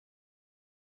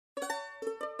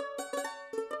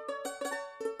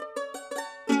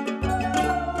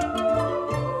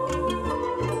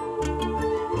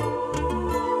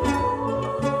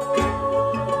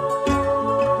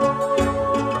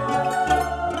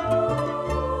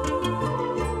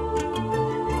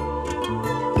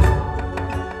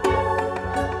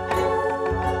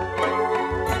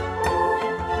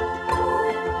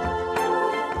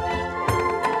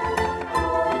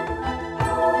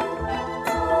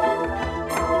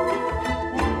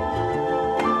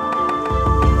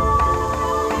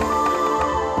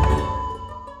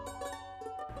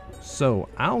So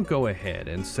I'll go ahead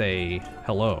and say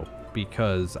hello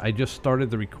because I just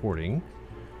started the recording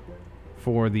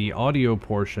for the audio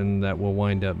portion that will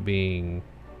wind up being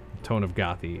Tone of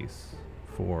Gothies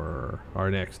for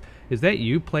our next. Is that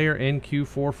you, player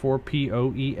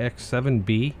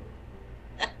NQ44POEX7B?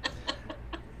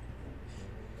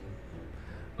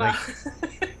 My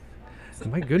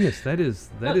goodness,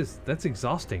 that's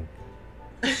exhausting.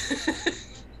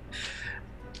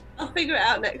 I'll figure it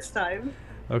out next time.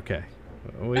 Okay.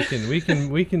 We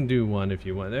can do one if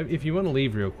you want. If you want to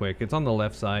leave real quick, it's on the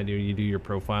left side. You do your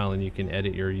profile and you can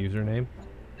edit your username.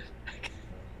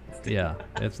 Yeah,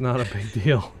 it's not a big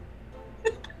deal.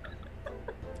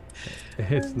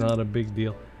 It's not a big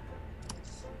deal.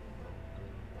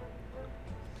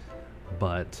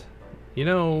 But, you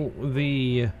know,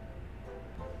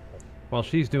 while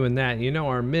she's doing that, you know,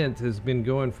 our mint has been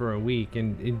going for a week.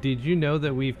 And did you know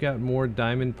that we've got more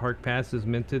Diamond Park Passes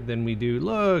minted than we do?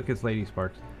 Look, it's Lady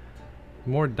Sparkes.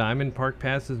 More Diamond Park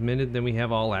Passes minted than we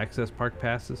have All Access Park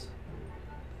Passes.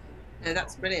 Yeah,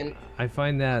 that's brilliant. I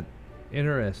find that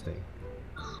interesting.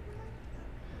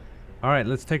 All right,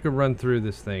 let's take a run through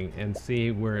this thing and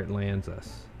see where it lands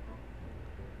us.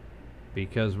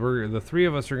 Because the three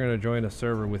of us are going to join a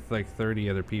server with like 30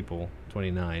 other people,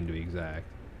 29 to be exact.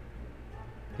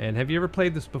 And have you ever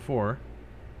played this before?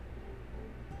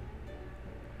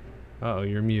 Uh-oh,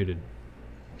 you're muted.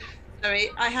 Sorry,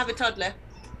 I have a toddler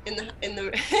in the in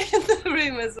the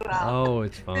room as well. Oh,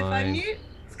 it's fine. If I mute,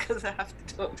 it's because I have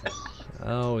to talk to her.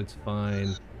 Oh, it's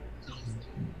fine.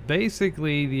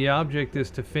 Basically, the object is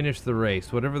to finish the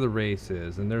race, whatever the race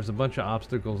is, and there's a bunch of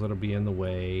obstacles that'll be in the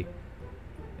way.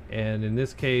 And in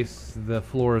this case, the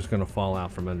floor is going to fall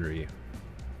out from under you.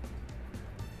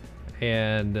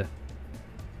 And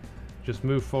just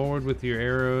move forward with your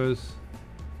arrows.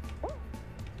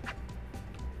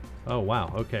 Oh,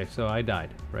 wow. Okay, so I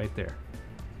died right there.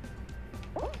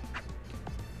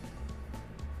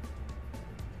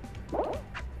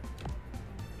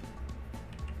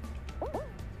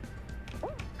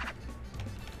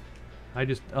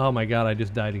 Oh my god, I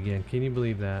just died again. Can you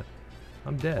believe that?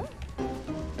 I'm dead.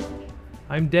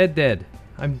 I'm dead.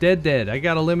 I'm dead. I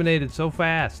got eliminated so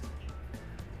fast.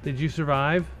 Did you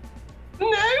survive?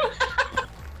 No.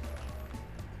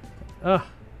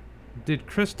 Did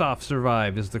Kristoff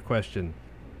survive is the question.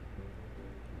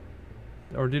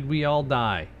 Or did we all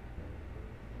die?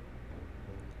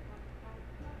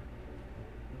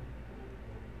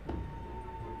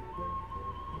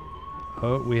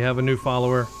 Oh, we have a new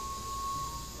follower.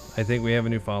 I think we have a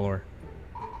new follower.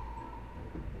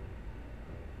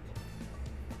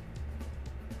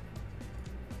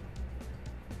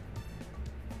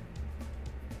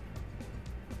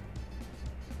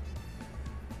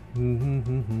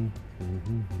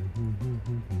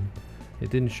 It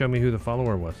didn't show me who the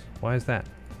follower was. Why is that?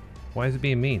 Why is it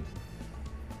being mean?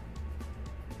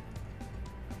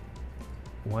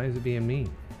 Why is it being mean?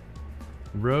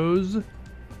 Rose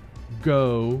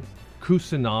Go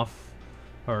Kusinov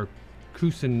or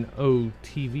Kusin O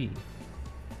TV.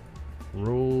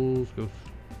 Rose goes.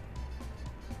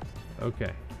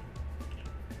 Okay.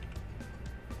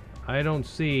 I don't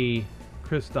see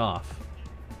Kristoff.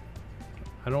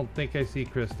 I don't think I see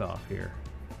Kristoff here.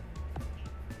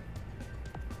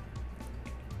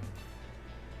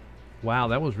 Wow,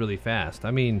 that was really fast.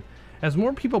 I mean, as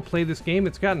more people play this game,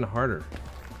 it's gotten harder.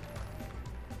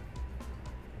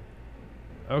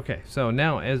 Okay, so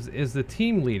now as the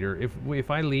team leader,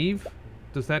 if I leave,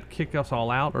 does that kick us all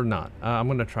out or not? I'm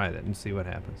going to try that and see what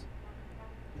happens.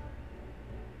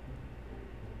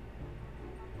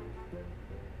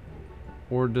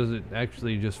 Or does it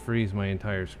actually just freeze my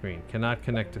entire screen? Cannot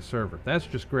connect to server. That's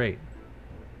just great.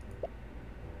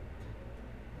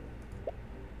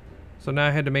 So now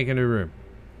I had to make a new room.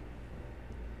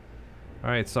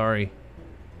 Alright, sorry.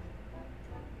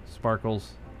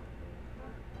 Sparkles.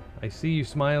 I see you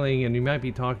smiling and you might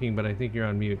be talking, but I think you're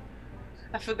on mute.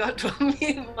 I forgot to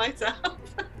unmute myself.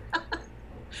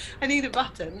 I need a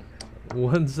button.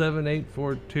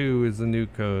 17842 is the new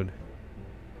code.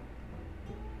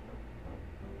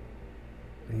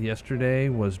 Yesterday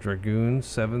was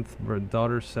Dragoon's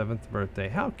daughter's 7th birthday.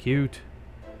 How cute.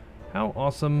 How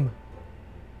awesome.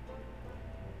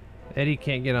 Eddie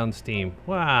can't get on Steam.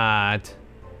 What?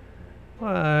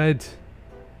 Wow.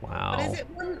 What is it?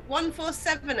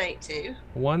 14782?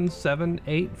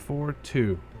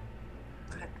 17842.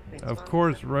 Of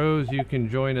course, Rose, you can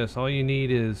join us. All you need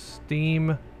is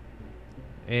Steam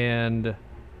and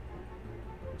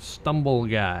Stumble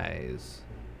Guys.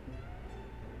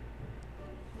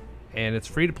 And it's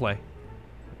free to play.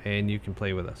 And you can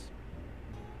play with us.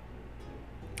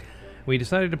 We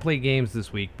decided to play games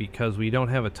this week because we don't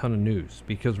have a ton of news.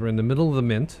 Because we're in the middle of the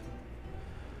mint.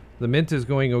 The mint is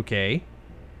going okay.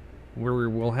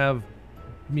 We'll have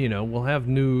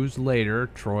news later.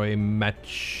 Troy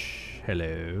Match.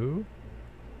 Hello.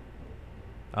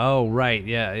 Oh, right.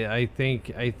 Yeah, I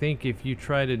think if you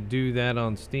try to do that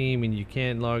on Steam and you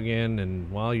can't log in, and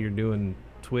while you're doing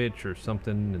Twitch or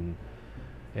something,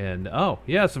 and oh,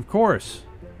 yes, of course.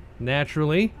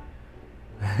 Naturally.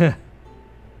 I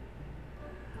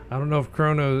don't know if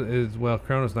Chrono is, well,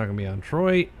 Chrono's not going to be on.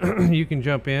 Troy, you can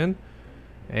jump in.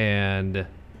 And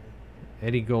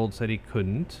Eddie Gold said he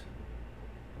couldn't.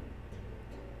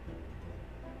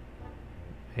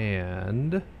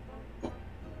 And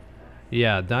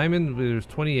yeah, diamond, there's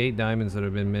 28 diamonds that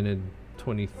have been minted,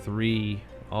 23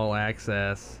 all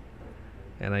access,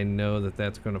 and I know that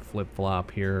that's going to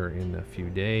flip-flop here in a few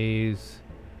days.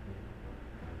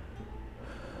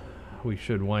 We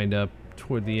should wind up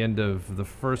toward the end of the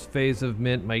first phase of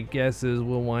mint. My guess is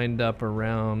we'll wind up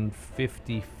around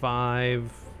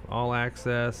 55 all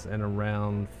access and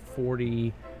around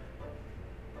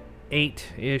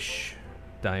 48-ish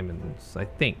diamonds, I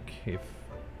think, if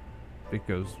it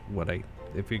goes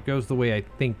the way I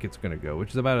think it's going to go, which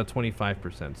is about a 25%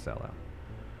 sellout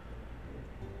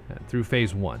through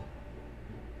phase 1.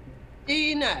 Do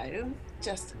you know,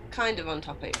 just kind of on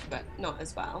topic but not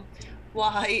as well,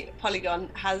 why Polygon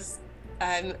has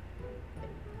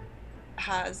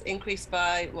increased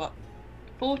by what,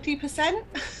 40%?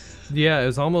 Yeah,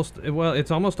 it's almost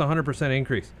 100%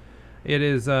 increase. It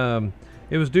is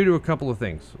it was due to a couple of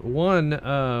things. One,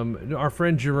 our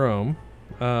friend Jerome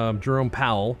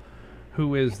Powell,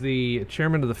 who is the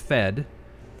chairman of the Fed,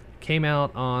 came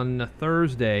out on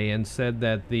Thursday and said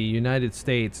that the United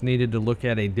States needed to look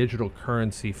at a digital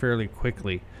currency fairly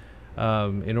quickly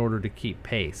in order to keep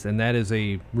pace. And that is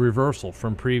a reversal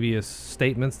from previous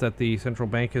statements that the central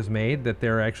bank has made, that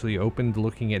they're actually open to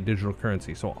looking at digital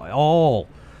currency. So all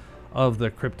of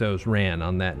the cryptos ran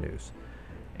on that news.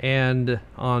 And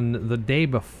on the day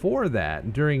before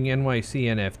that, during NYC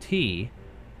NFT,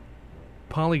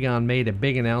 Polygon made a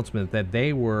big announcement that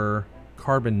they were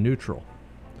carbon neutral.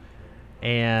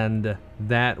 And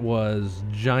that was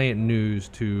giant news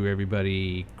to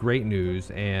everybody, great news,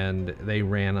 and they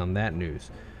ran on that news.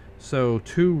 So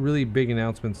 2 really big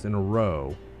announcements in a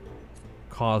row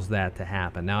caused that to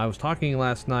happen. Now, I was talking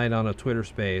last night on a Twitter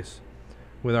space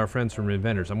with our friends from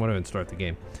Inventors. I'm going to start the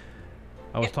game.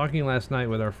 I was talking last night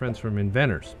with our friends from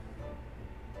Inventors,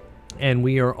 and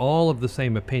we are all of the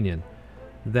same opinion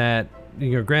that,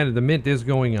 granted, the mint is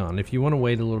going on. If you want to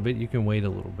wait a little bit, you can wait a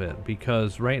little bit,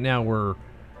 because right now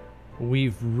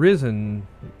we've risen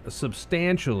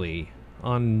substantially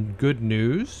on good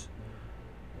news,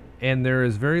 and there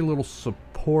is very little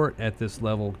support at this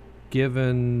level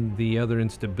given the other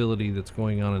instability that's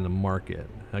going on in the market.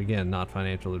 Again, not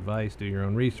financial advice, do your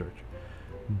own research.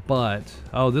 But,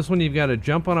 this one you've got to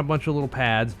jump on a bunch of little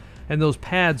pads, and those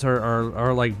pads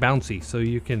are like bouncy, so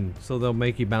they'll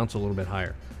make you bounce a little bit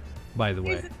higher, by the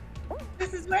way.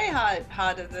 This is way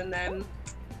harder than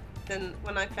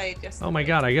when I played yesterday. Oh my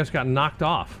god, I just got knocked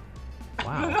off.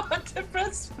 Wow. I forgot to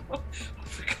press for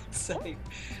God's sake.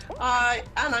 And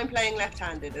I'm playing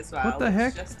left-handed as well. What the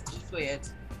heck? It's just weird.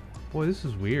 Boy, this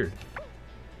is weird.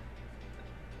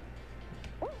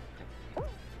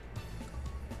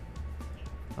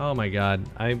 Oh my god.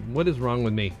 What is wrong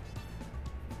with me?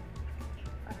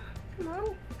 Come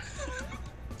on.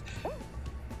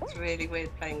 It's really weird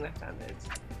playing left-handed.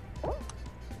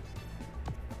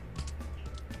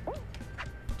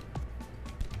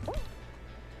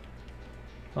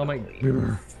 Oh my...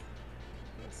 Yes.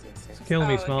 It's killing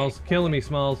me, Smalls. Okay. Killing me,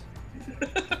 Smalls.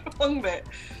 Wrong bit.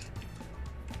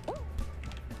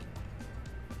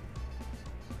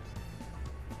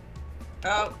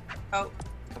 Oh, come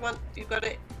on, you got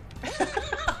it.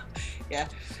 Yeah.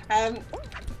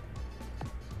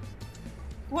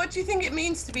 What do you think it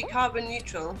means to be carbon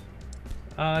neutral?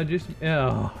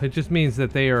 It just means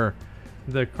that the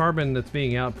carbon that's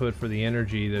being output for the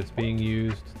energy that's being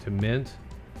used to mint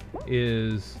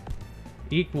is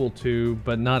equal to,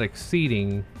 but not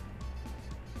exceeding.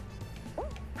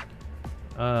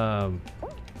 So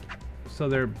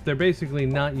they're basically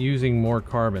not using more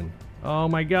carbon. Oh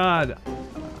my god.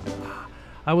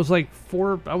 I was like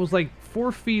 4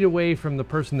 feet away from the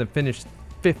person that finished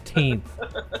 15th.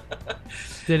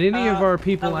 Did any of our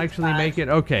people actually make it?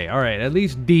 Okay, all right. At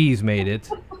least D's made it.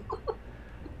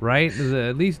 Right?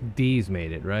 At least D's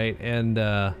made it, right? And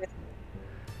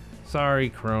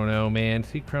sorry, Chrono, man.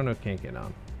 See, Chrono can't get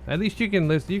on. At least you can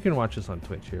watch us on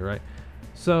Twitch here, right?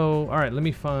 So, all right, let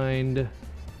me find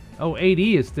Oh, AD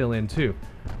is still in too.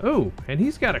 Oh, and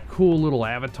he's got a cool little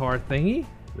avatar thingy.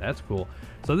 That's cool.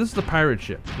 So this is the pirate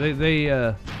ship.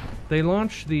 They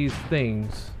launch these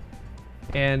things,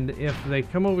 and if they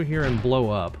come over here and blow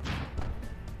up,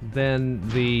 then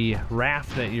the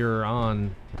raft that you're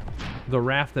on, the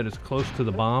raft that is close to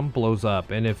the bomb, blows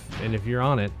up. And if you're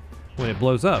on it, when it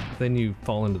blows up, then you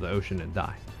fall into the ocean and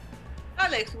die.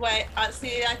 That looks way.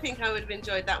 See, I think I would have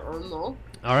enjoyed that one more.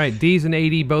 All right, D's and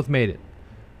AD both made it.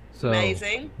 So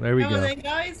amazing. There we go. Come on then,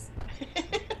 guys.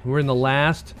 We're in the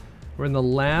last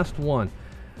one.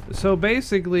 So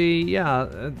basically,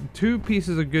 yeah, 2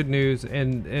 pieces of good news,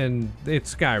 and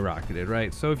it's skyrocketed,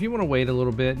 right? So if you want to wait a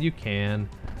little bit, you can.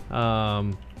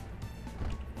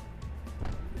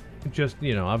 Just,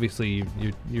 you know, obviously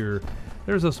you're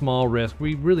there's a small risk.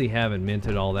 We really haven't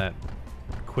minted all that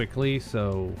quickly,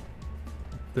 so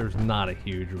there's not a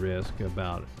huge risk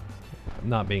about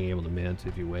not being able to mint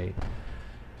if you wait.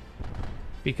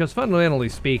 Because fundamentally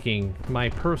speaking, my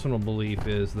personal belief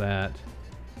is that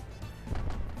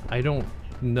I don't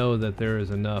know that there is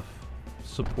enough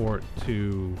support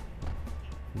to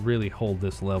really hold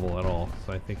this level at all.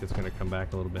 So I think it's going to come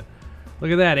back a little bit.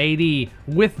 Look at that, AD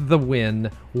with the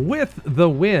win. With the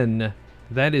win.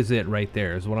 That is it right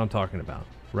there is what I'm talking about,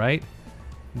 right?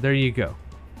 There you go.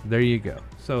 There you go.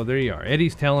 So there you are.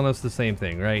 Eddie's telling us the same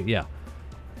thing, right? Yeah.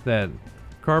 That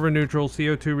carbon neutral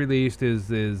CO2 released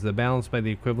is balanced by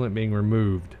the equivalent being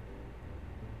removed.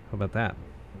 How about that?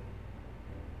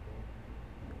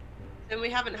 And we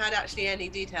haven't had actually any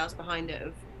details behind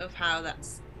it of how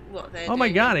that's what they're doing. Oh my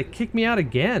god, it kicked me out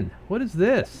again. What is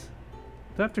this?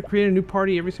 Do I have to create a new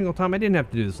party every single time? I didn't have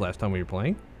to do this last time we were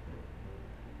playing.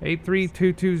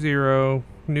 83220,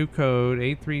 new code,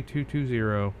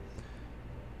 83220.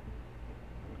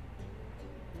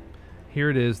 Here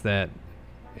it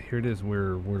is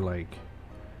we're like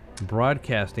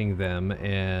broadcasting them,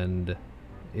 and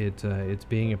it's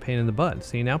being a pain in the butt.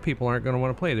 See, now people aren't going to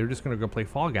want to play. They're just going to go play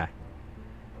Fall Guy.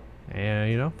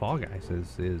 And you know, Fall Guys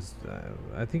is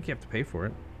I think you have to pay for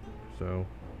it. So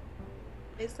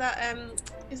is that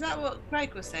what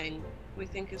Greg was saying? We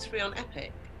think is free on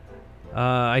Epic.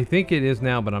 I think it is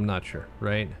now, but I'm not sure,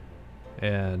 right?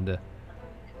 And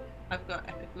I've got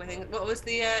Epic on my thing. What was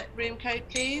the room code,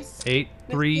 please?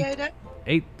 83220.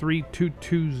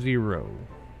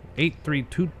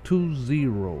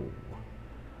 83220.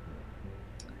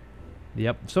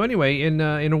 Yep. So anyway, in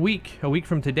a week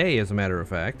from today, as a matter of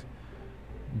fact,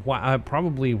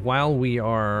 probably while we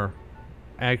are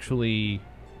actually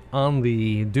on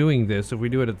the doing this, if we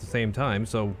do it at the same time.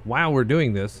 So while we're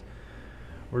doing this,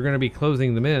 we're going to be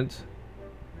closing the mint,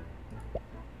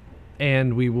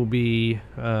 and we will be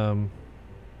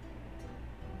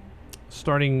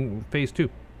starting phase 2,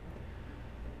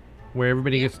 where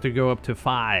everybody gets to go up to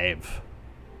 5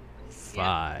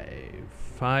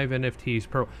 NFTs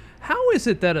per. How is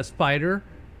it that a spider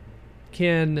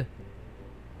can?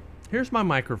 Here's my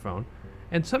microphone,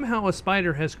 and somehow a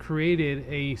spider has created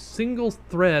a single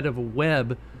thread of a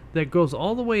web that goes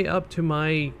all the way up to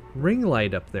my ring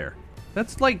light up there.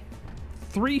 That's like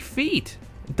 3 feet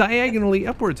diagonally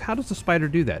upwards. How does a spider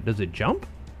do that? Does it jump,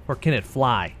 or can it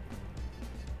fly?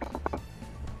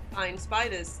 Fine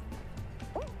spiders.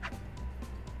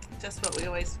 Just what we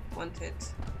always wanted.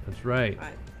 That's right.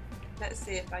 Right. Let's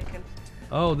see if I can.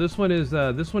 Oh, this one is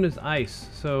ice.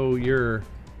 So you're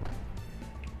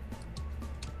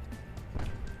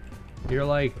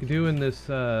like doing this.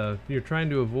 You're trying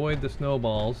to avoid the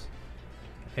snowballs,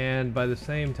 and by the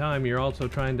same time, you're also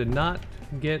trying to not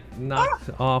get knocked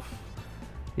off.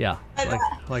 Yeah,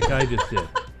 like I just did.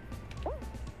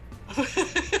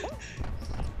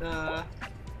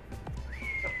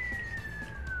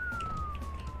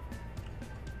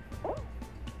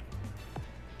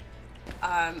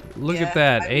 Look at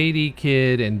that, 80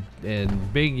 Kid and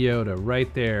Big Yoda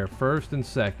right there, first and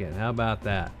second. How about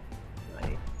that?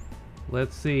 Right.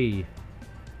 Let's see.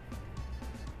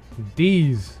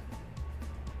 D's.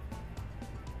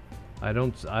 I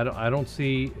don't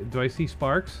see. Do I see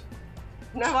Sparkes?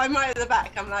 No, I'm right at the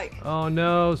back. I'm like. Oh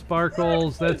no,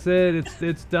 Sparkles! That's it.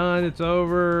 It's done. It's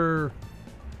over.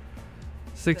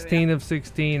 16 of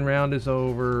 16. Round is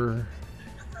over.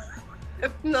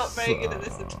 I'm not very good at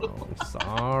this at all.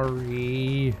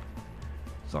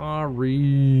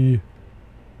 Sorry.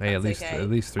 Hey, at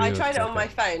least 3. I tried it on my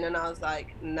phone and I was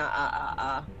like,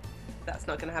 nah, that's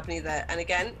not gonna happen either. And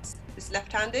again, it's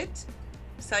left-handed,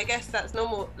 so I guess that's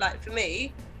normal. Like for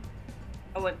me,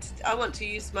 I want to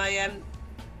use my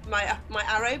my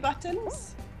arrow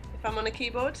buttons if I'm on a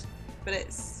keyboard, but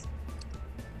it's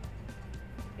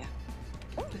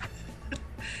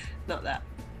not that.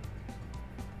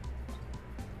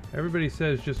 Everybody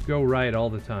says just go right all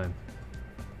the time.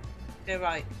 Go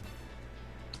right.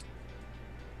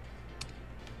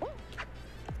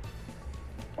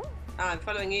 I'm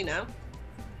following you now.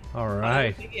 All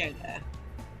right. BigYoda.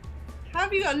 How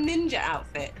have you got a ninja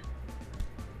outfit?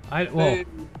 Well,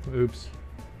 oops.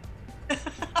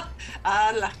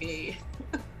 Unlucky.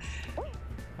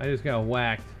 I just got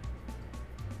whacked.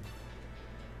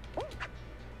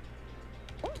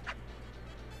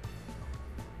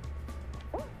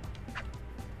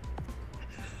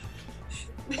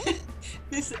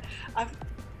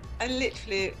 I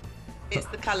literally, it's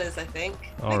the colours, I think.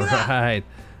 All right,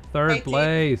 third 80.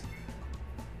 place.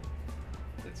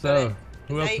 So,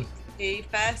 who else? 80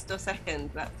 first or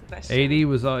second? That's the question. 80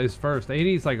 is first.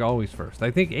 80 is like always first. I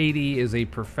think 80 is a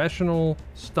professional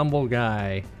stumble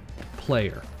guy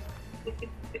player.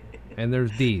 And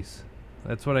there's D's.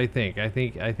 That's what I think. I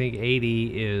think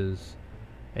 80 is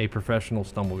a professional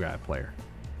stumble guy player,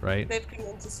 right? They've come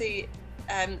in to see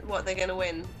what they're going to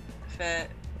win for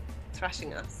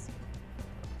thrashing us.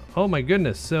 Oh my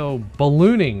goodness. So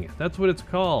ballooning, that's what it's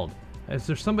called. Is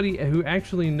there somebody who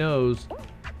actually knows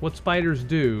what spiders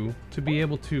do to be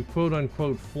able to quote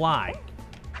unquote fly?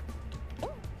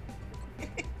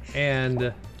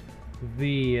 And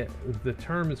the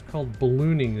term is called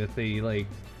ballooning, that they like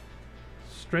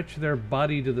stretch their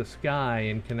body to the sky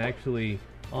and can actually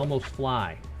almost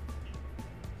fly.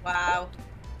 Wow.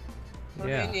 Well,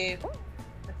 Yeah. who knew?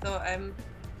 I thought,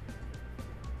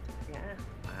 yeah,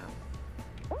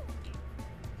 wow.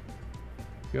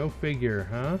 Go figure,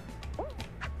 huh?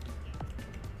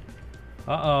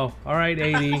 Uh-oh. All right,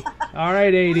 80. All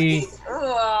right, 80.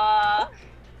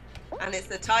 And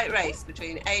it's a tight race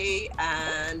between 80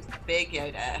 and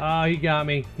BigYoda. Oh, he got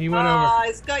me. He went over. Oh,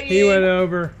 it's got you. He went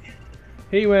over.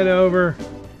 He went over.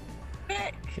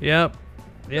 Quick. Yep.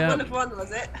 The Yep. one of one,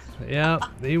 was it? Yep.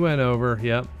 He went over.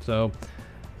 Yep. So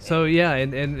yeah,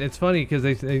 and it's funny because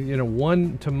they say,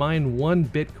 to mine 1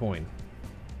 Bitcoin,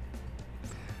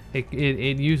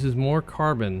 it uses more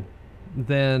carbon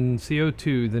than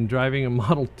CO2 than driving a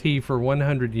Model T for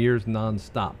 100 years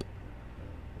nonstop.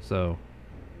 So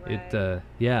Right.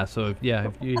 so if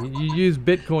you use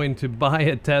Bitcoin to buy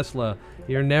a Tesla,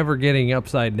 you're never getting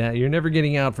upside down. You're never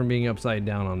getting out from being upside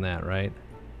down on that, right?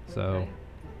 So Right.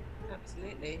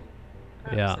 Absolutely.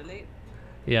 Yeah. Absolutely.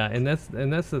 yeah, and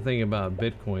that's the thing about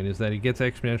Bitcoin, is that it gets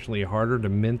exponentially harder to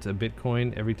mint a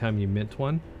Bitcoin every time you mint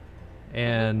one.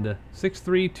 And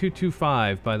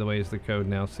 63225, by the way, is the code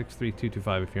now.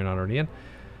 63225 if you're not already in.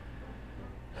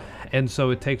 And so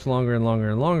it takes longer and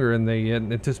longer and longer, and they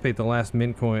anticipate the last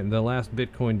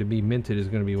Bitcoin to be minted is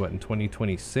going to be in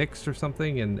 2026 or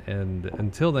something, and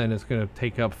until then it's going to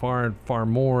take up far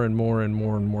more and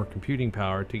more computing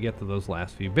power to get to those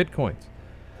last few Bitcoins.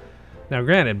 Now,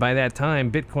 granted, by that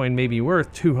time Bitcoin may be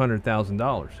worth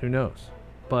 $200,000. Who knows?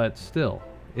 But still,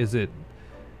 is it?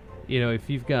 If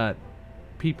you've got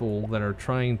people that are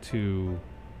trying to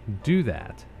do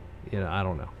that, I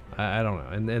don't know. I don't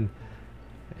know,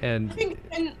 and I think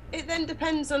it then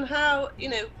depends on how,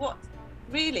 what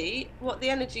the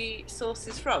energy source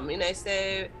is from.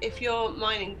 So if you're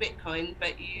mining Bitcoin,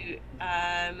 but you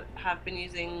have been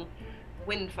using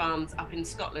wind farms up in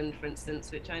Scotland, for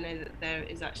instance, which I know that there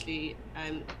is actually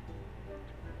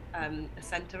a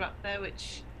centre up there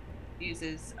which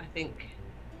uses, I think,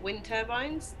 wind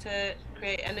turbines to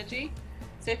create energy.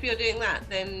 So if you're doing that,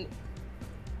 then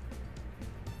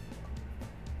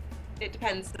it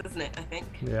depends, doesn't it, I think?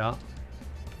 yeah.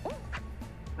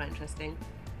 Quite interesting.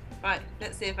 Right,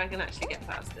 let's see if I can actually get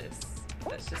past this.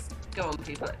 Let's just go on,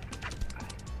 people.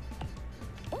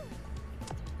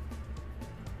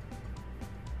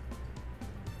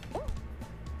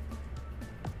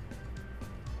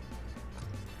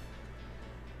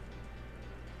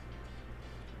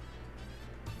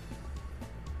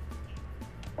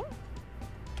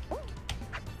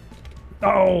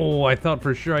 Oh, I thought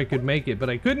for sure I could make it, but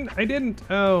I couldn't. I didn't.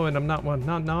 Oh, and I'm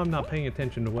not paying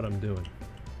attention to what I'm doing.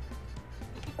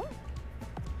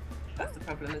 That's the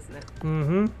problem, isn't it?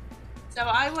 Mm-hmm. So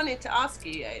I wanted to ask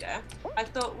you, Yoda. I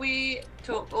thought we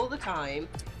talk all the time,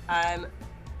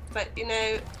 but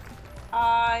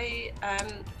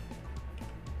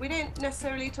we don't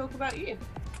necessarily talk about you.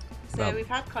 So Well. we've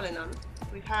had Colin on,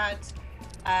 we've had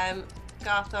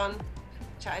Garth on,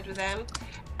 chatted with them,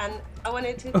 and I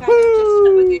wanted to kind of just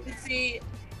chat with you to see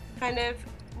kind of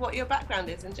what your background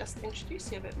is and just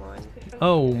introduce you a bit more.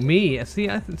 Oh, me. See,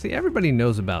 everybody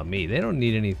knows about me. They don't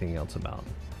need anything else about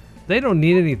me. They don't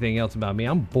need anything else about me.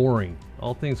 I'm boring,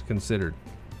 all things considered.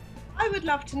 I would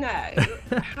love to know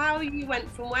how you went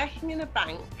from working in a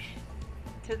bank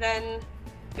to then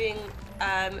being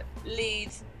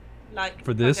lead like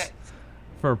for this projects?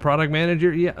 for a product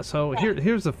manager. Yeah. So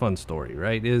here's a fun story,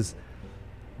 right? Is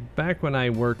back when I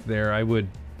worked there, I would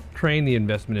train the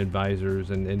investment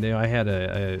advisors, and I had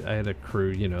a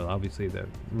crew, obviously that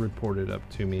reported up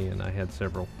to me, and I had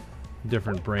several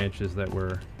different branches that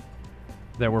were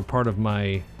part of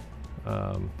my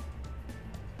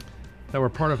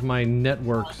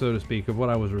network, so to speak, of what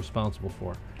I was responsible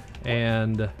for,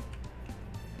 and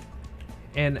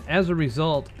as a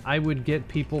result, I would get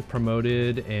people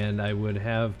promoted, and I would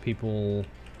have people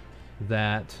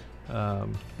that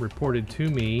reported to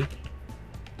me.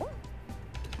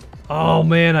 Oh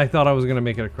man, I thought I was gonna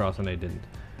make it across and I didn't.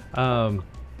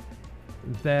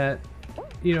 That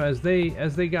as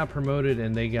they got promoted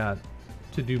and they got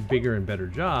to do bigger and better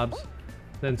jobs,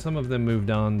 then some of them moved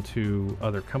on to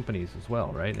other companies as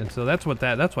well, right? And so that's what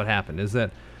happened. Is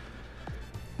that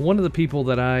one of the people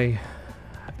that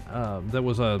that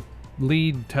was a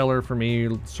lead teller for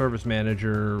me, service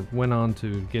manager, went on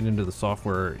to get into the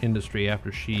software industry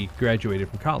after she graduated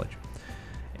from college,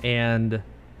 and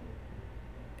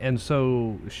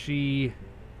so the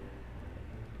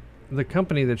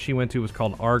company that she went to was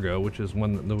called Argo, which is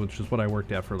what I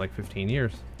worked at for like 15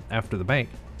 years after the bank.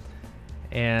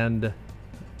 And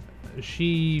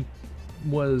she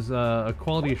was a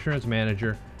quality assurance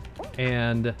manager,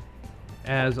 and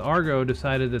as Argo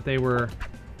decided that they were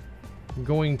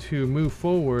going to move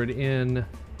forward in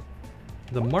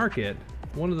the market,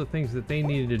 one of the things that they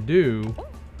needed to do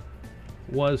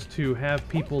was to have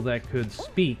people that could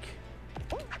speak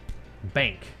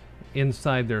bank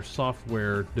inside their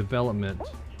software development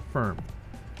firm.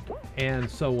 And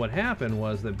so what happened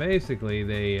was that basically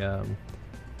they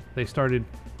started,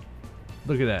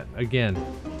 look at that again,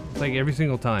 it's like every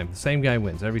single time the same guy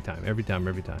wins every time.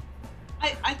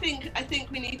 I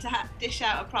think we need to dish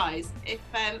out a prize if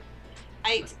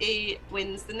 8E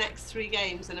wins the next 3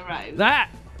 games in a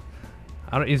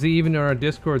row. Is he even on our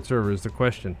Discord server is the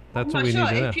question. That's what we need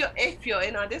to know. If you're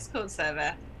in our Discord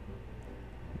server.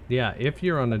 Yeah, if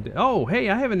you're on oh, hey,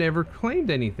 I haven't ever claimed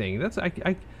anything. That's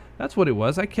what it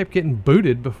was. I kept getting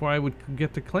booted before I would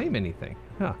get to claim anything.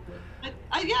 Huh.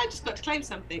 I just got to claim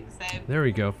something. So there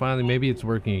we go. Finally, maybe it's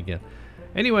working again.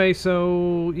 Anyway,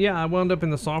 so yeah, I wound up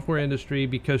in the software industry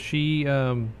because she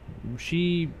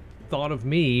thought of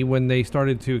me when they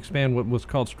started to expand what was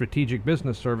called strategic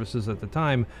business services at the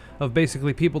time, of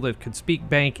basically people that could speak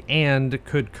bank and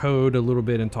could code a little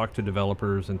bit and talk to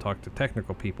developers and talk to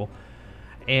technical people.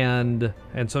 And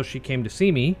so she came to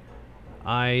see me.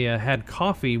 I had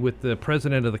coffee with the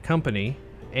president of the company,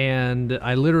 and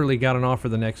I literally got an offer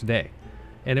the next day.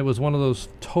 And it was one of those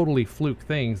totally fluke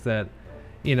things that,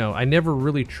 I never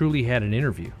really truly had an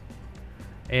interview.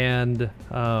 And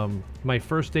my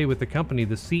first day with the company,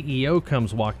 the CEO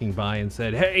comes walking by and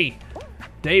said, "Hey,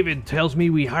 David tells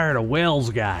me we hired a Wells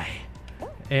guy."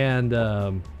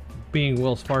 And being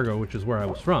Wells Fargo, which is where I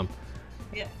was from.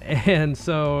 Yeah. And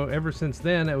so ever since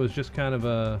then, it was just kind of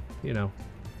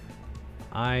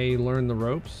I learned the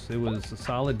ropes. It was a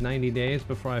solid 90 days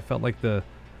before I felt like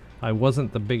I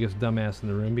wasn't the biggest dumbass in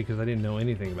the room because I didn't know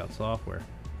anything about software.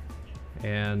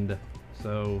 And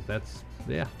so that's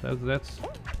where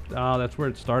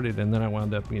it started. And then I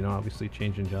wound up, obviously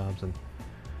changing jobs and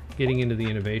getting into the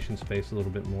innovation space a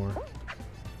little bit more.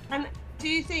 And do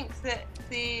you think that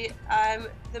the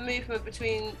movement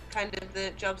between kind of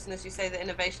the jobs and, as you say, the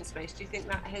innovation space, do you think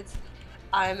that has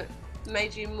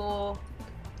made you more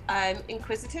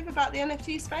inquisitive about the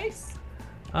NFT space?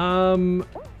 I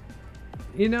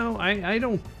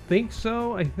don't think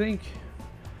so. I think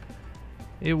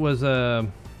it was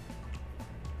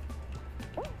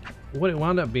what it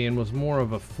wound up being was more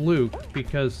of a fluke,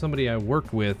 because somebody I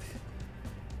worked with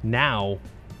now,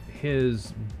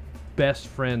 his best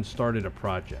friend started a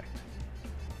project,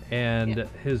 and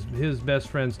his best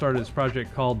friend started this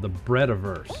project called the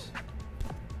Breadiverse,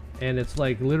 and it's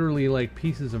like literally like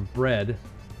pieces of bread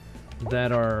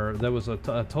that was a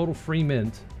total free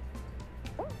mint.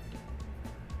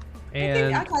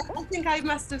 And I think I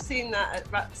must have seen that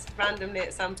randomly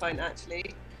at some point,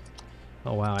 actually.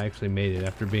 Oh wow, I actually made it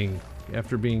after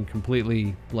being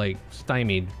completely like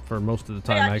stymied for most of the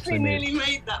time. I actually nearly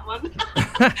made that one.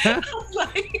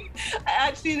 I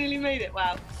actually nearly made it.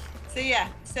 Wow. So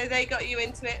they got you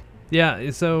into it.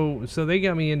 Yeah, so they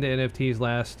got me into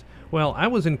NFTs well, I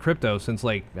was in crypto since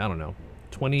like, I don't know,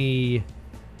 20.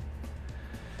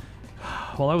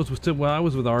 Well, I was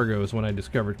with Argos when I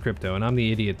discovered crypto, and I'm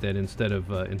the idiot that instead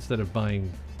of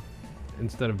buying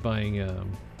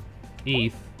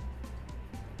ETH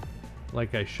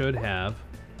like I should have,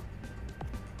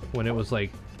 when it was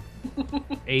like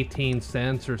 18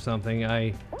 cents or something,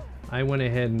 I I went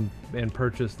ahead and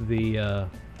purchased the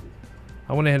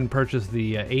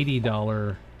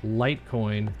 $80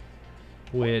 Litecoin,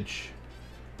 which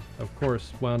of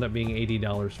course wound up being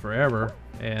 $80 forever,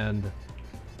 and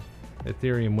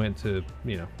Ethereum went to,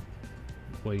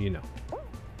 well,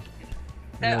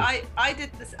 So I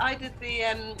did this. I did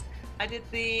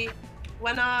the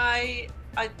when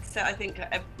so I think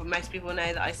most people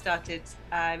know that I started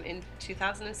in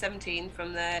 2017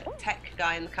 from the tech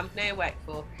guy in the company I worked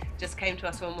for. Just came to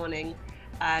us one morning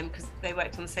because they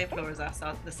worked on the same floor as us.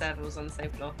 The server was on the same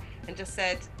floor, and just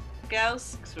said,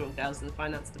 "Girls, because we're all girls in the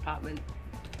finance department,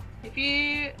 if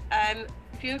you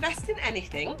invest in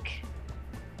anything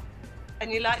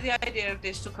and you like the idea of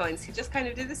digital coins," he just kind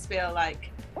of did the spiel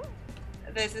like,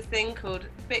 there's this thing called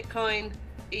Bitcoin,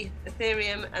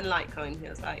 Ethereum, and Litecoin. He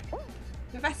was like,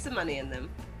 invest some money in them.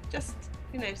 Just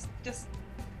invest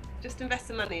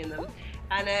some money in them.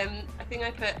 And I think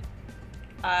I put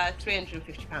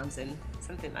 £350 in,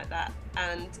 something like that.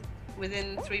 And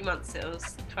within 3 months, it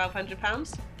was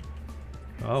 £1,200.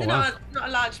 Oh, so wow. not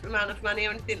a large amount of money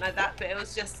or anything like that, but it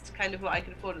was just kind of what I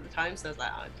could afford at the time. So I was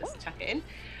like, I'll just chuck it in.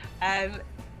 And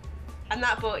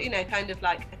that bought, kind of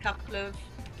like a couple of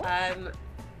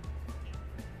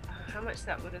how much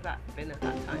that would have that been at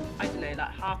that time? I don't know,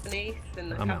 like half an ETH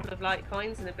and a couple of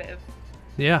Litecoins and a bit of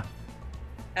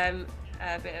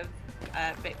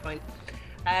Bitcoin.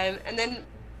 And then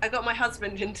I got my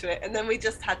husband into it, and then we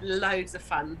just had loads of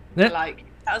fun. Like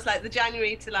that was like the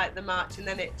January to like the March, and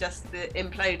then it just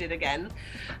imploded again.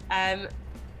 And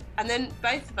then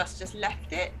both of us just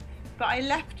left it. But I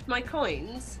left my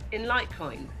coins in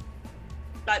Litecoin.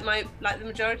 Like the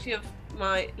majority of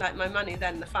my money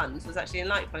then, the funds, was actually in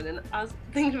Litecoin. And I was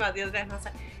thinking about it the other day, and I was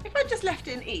like, if I just left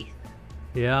it in ETH,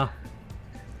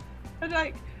 I'd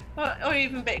like, or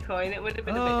even Bitcoin, it would have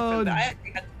been a bit different. But I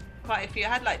actually had quite a few. I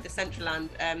had like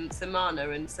Decentraland, some Mana,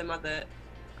 and some other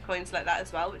coins like that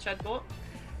as well, which I'd bought.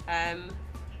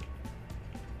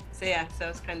 So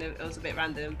it was a bit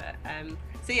random, but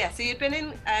so you'd been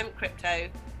in crypto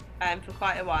for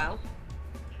quite a while.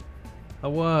 I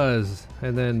was,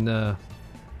 and then the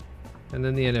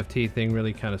NFT thing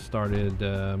really kind of started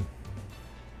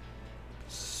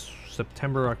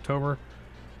September, October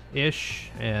ish,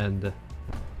 and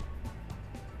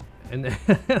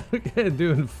look at it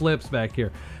doing flips back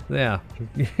here. Yeah,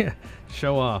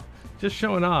 show off, just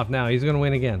showing off. Now he's gonna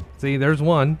win again. See, there's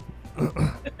one.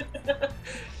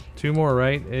 Two more,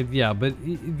 right? And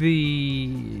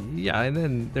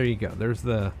then there you go. There's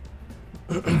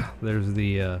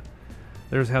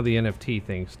how the NFT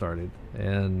thing started.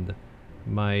 And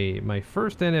my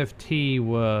first NFT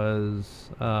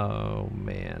was, oh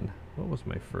man, what was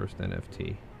my first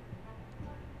NFT?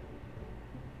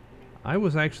 I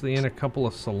was actually in a couple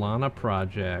of Solana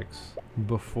projects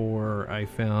before I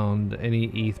found any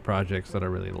ETH projects that I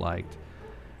really liked.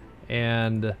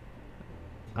 And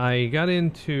I got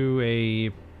into a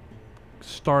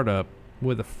startup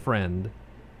with a friend,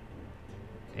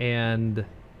 and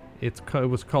it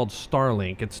was called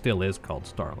Starlink. It still is called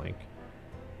Starlink.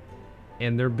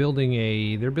 And they're building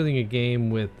a game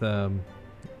with one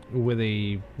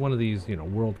of these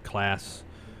world-class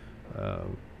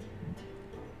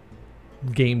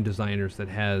game designers that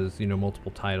has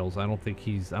multiple titles. I don't think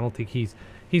he's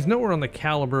nowhere on the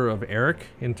caliber of Eric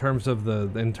in terms of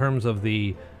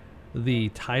the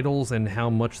titles and how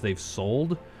much they've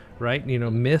sold, right?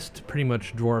 Myst pretty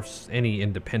much dwarfs any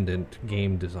independent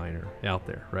game designer out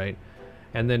there, right?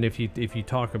 And then if you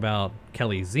talk about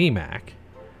Kelly Zemak,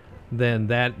 then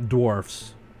that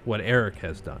dwarfs what Eric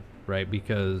has done, right?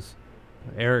 Because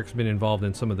Eric's been involved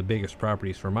in some of the biggest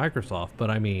properties for Microsoft, but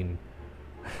I mean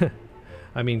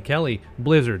Kelly,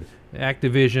 Blizzard,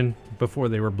 Activision, before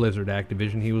they were Blizzard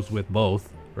Activision, he was with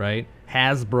both, right?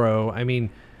 Hasbro, I mean,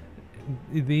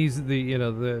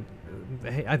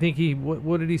 I think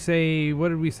what did he say? What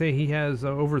did we say? He has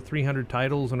over 300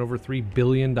 titles and over $3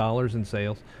 billion in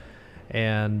sales,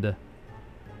 and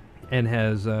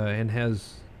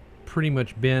has pretty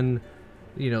much been,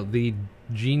 the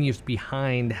genius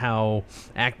behind how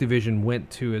Activision went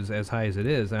to as high as it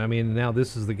is. I mean, now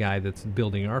this is the guy that's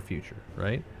building our future,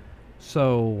 right?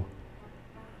 So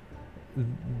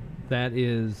that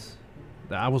is.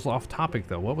 I was off topic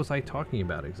though. What was I talking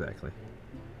about exactly?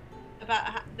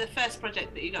 About the first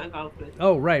project that you got involved with.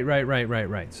 Oh,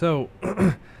 right. So,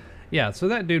 yeah. So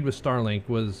that dude with Starlink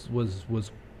was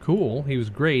cool. He was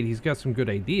great. He's got some good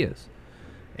ideas,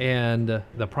 and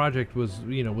the project was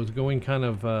going kind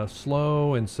of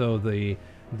slow. And so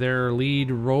their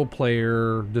lead role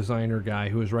player designer guy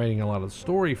who was writing a lot of the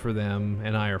story for them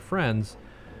and I are friends.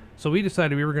 So we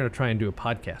decided we were going to try and do a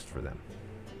podcast for them.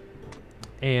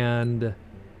 and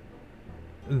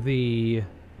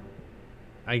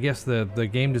I guess the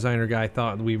game designer guy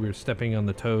thought we were stepping on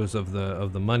the toes of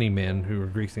the money men who were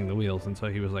greasing the wheels, and so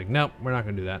he was like, nope, we're not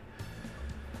going to do that.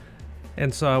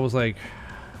 And so I was like,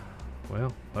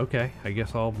 well, okay, I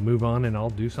guess I'll move on and I'll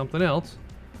do something else.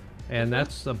 And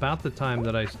that's about the time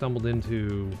that I stumbled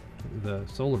into the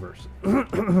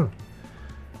Solarverse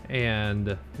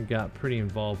and got pretty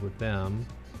involved with them.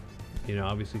 You know,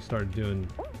 obviously started doing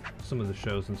some of the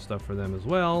shows and stuff for them as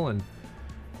well, and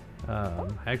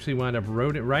actually wound up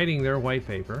writing their white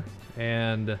paper,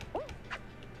 and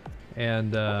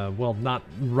well, not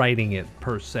writing it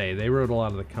per se. They wrote a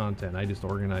lot of the content. I just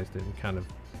organized it and kind of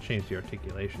changed the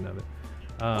articulation of it.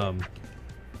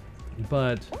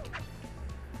 But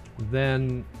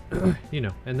then, you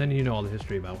know, and then you know all the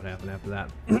history about what happened after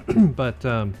that. But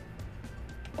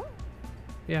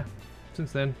yeah,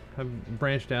 since then I've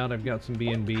branched out. I've got some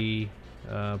B&B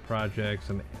projects,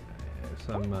 some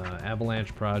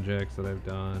Avalanche projects that I've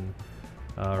done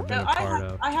or been a part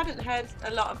of. I hadn't heard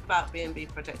a lot about B&B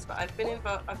projects, but I've been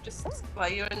involved.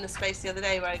 Well, you were in the space the other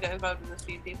day where I got involved with a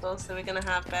few people, so we're gonna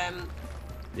have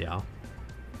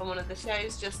on one of the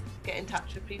shows, just get in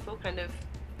touch with people, kind of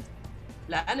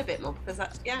learn a bit more, because I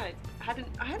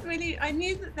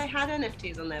knew that they had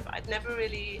NFTs on there, but I'd never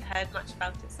really heard much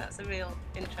about it, so that's a real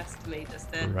interest to me,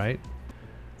 just to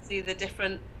see the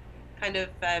different kind of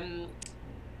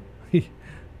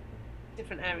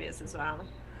different areas as well.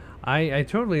 I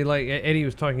totally, like Eddie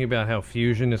was talking about how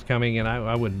fusion is coming, and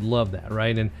I would love that,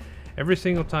 right? And every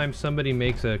single time somebody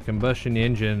makes a combustion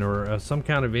engine or some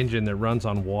kind of engine that runs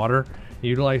on water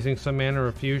utilizing some manner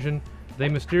of fusion, they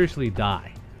mysteriously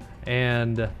die.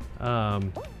 And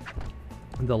the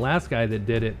last guy that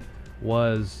did it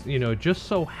was, you know, just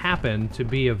so happened to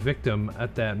be a victim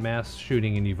at that mass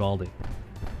shooting in Uvalde.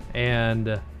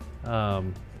 And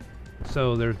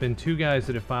so there's been two guys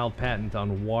that have filed patent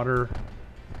on water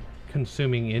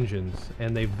consuming engines,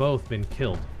 and they've both been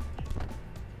killed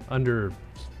under,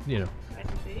 you know,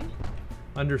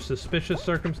 under suspicious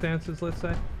circumstances, let's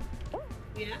say.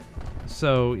 Yeah.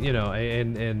 So, you know,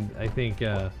 and I think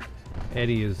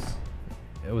Eddie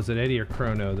was it Eddie or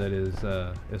Chrono that is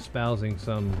espousing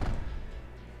some,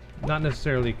 not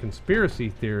necessarily conspiracy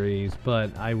theories,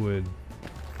 but I would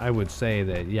say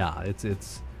that, yeah,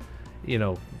 it's you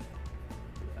know,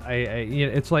 you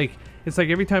know, it's like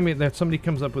every time that somebody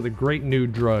comes up with a great new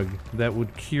drug that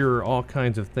would cure all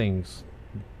kinds of things,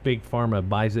 Big Pharma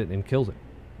buys it and kills it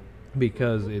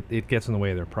because it gets in the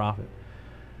way of their profit.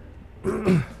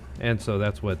 And so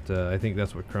that's what I think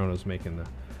that's what Chrono's making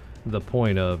the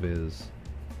point of, is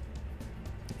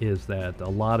that a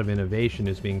lot of innovation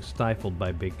is being stifled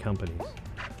by big companies,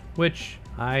 which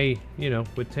I, you know,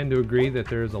 would tend to agree that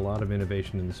there's a lot of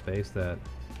innovation in the space that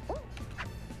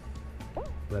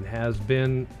has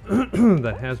been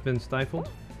that has been stifled.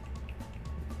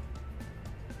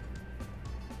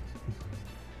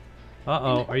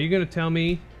 Uh-oh, are you going to tell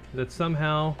me that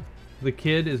somehow the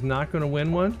kid is not going to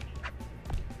win one?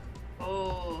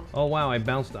 Oh wow, I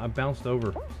bounced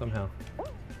over somehow.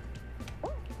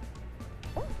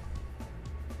 I'm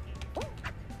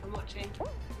watching.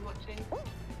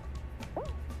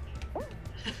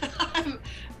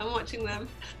 I'm watching them.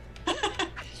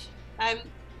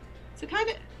 So kind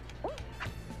of,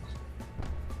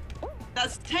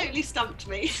 that's totally stumped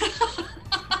me.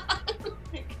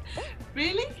 Like,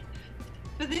 really?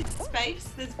 For this space,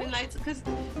 there's been loads, because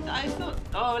I thought,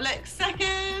 oh look,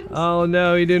 second. Oh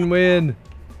no, he didn't win.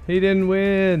 He didn't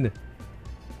win.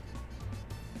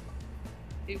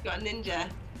 You've got a ninja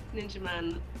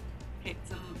man kicked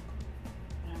some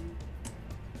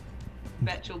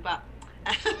virtual butt.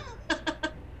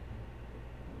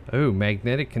 Oh,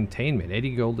 magnetic containment.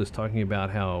 Eddie Gold is talking about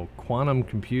how quantum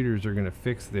computers are going to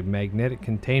fix the magnetic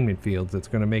containment fields that's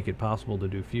going to make it possible to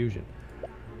do fusion.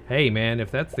 Hey, man,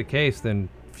 if that's the case, then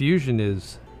fusion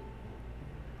is...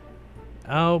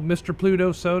 Oh, Mr.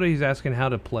 Pluto Soda, he's asking how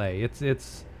to play.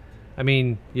 It's... I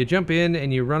mean, you jump in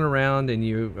and you run around and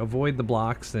you avoid the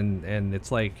blocks, and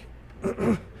it's like...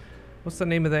 What's the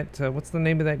name of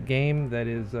that game that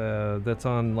is that's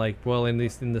on, like, well, in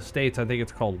the States, I think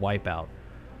it's called Wipeout.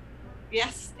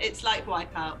 Yes, it's like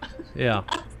Wipeout. Yeah.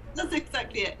 That's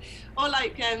exactly it. Or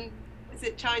like, is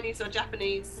it Chinese or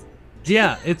Japanese?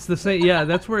 Yeah, it's the same. Yeah,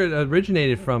 that's where it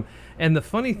originated from. And the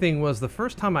funny thing was, the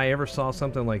first time I ever saw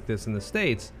something like this in the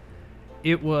States,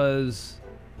 it was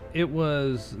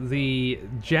the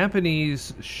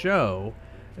Japanese show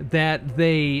that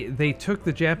they took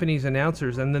the Japanese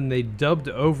announcers and then they dubbed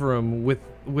over them with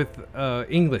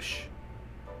English.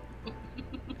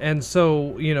 And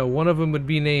so, you know, one of them would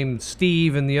be named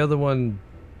Steve and the other one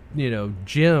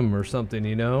gym or something,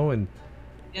 and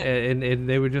Yeah. and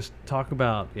they would just talk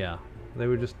about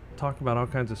all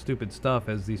kinds of stupid stuff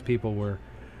as these people were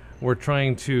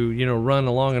trying to run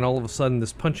along, and all of a sudden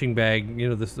this punching bag,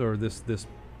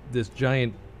 this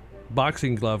giant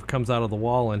boxing glove comes out of the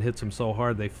wall and hits them so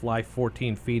hard they fly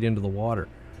 14 feet into the water.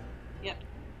 Yeah.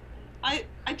 I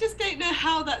just don't know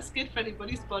how that's good for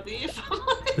anybody's body. If I'm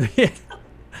honest.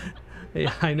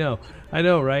 Yeah, I know,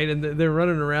 right? And they're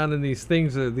running around in these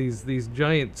things, these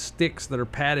giant sticks that are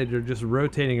padded, are just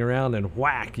rotating around, and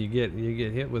whack, you get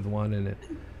hit with one, and it.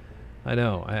 I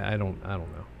know. I don't know.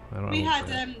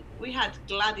 We had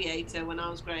Gladiator when I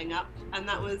was growing up, and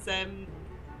that was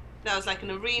like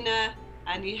an arena,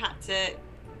 and you had to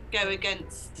go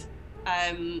against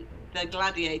the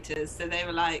gladiators. So they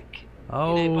were like.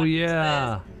 Oh,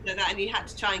 yeah. And you had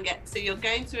to try and so you're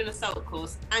going through an assault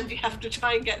course, and you have to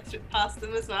try and get past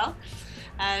them as well.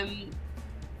 And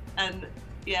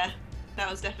yeah, that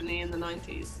was definitely in the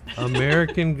 90s.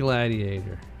 American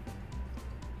Gladiator.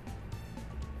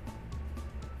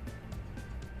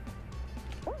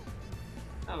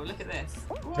 Oh, look at this.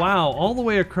 Wow, all the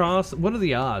way across. What are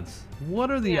the odds?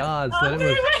 What are the odds that it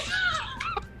was...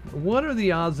 What are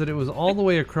the odds that it was all the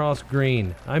way across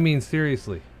green? I mean,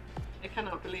 seriously. I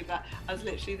cannot believe that. I was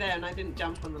literally there and I didn't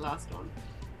jump on the last one.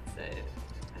 So,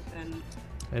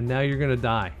 and now you're gonna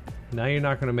die. Now you're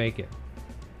not gonna make it.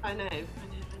 I know.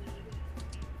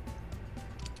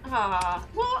 Ah,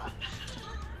 what?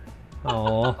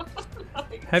 Oh.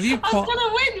 Have you? I was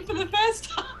gonna win for the first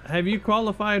time. Have you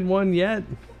qualified one yet?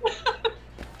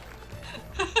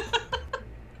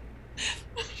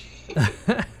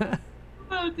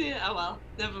 Oh dear. Oh well.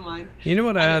 Never mind. You know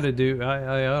what I ought to do?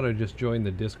 I ought to just join the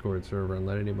Discord server and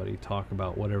let anybody talk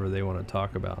about whatever they want to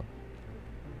talk about.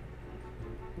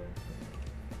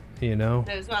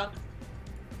 As well.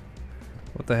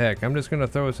 What the heck? I'm just going to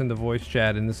throw us into voice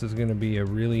chat, and this is going to be a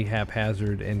really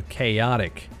haphazard and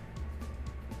chaotic.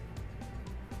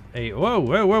 Hey,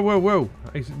 whoa.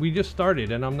 We just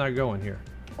started, and I'm not going here.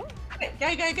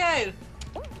 Go.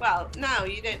 Well, now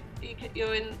you don't.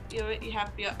 You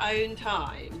have your own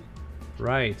time.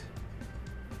 Right.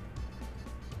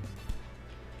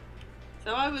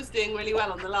 So I was doing really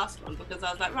well on the last one because I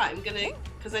was like, right,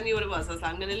 because I knew what it was. I was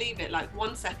like, I'm gonna leave it like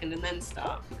 1 second and then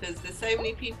start, because there's so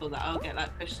many people that I'll get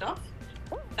like pushed off.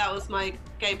 That was my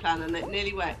game plan, and it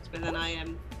nearly worked. But then I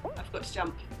forgot to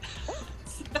jump.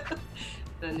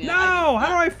 Then, yeah, no! How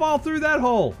do I fall through that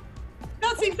hole?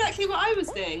 That's exactly what I was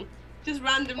doing. Just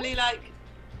randomly,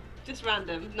 just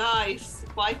random. Nice.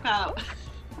 Wipe out.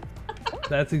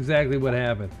 That's exactly what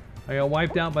happened. I got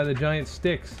wiped out by the giant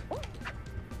sticks. All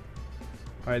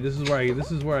right, this is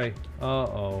where I.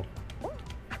 Uh-oh.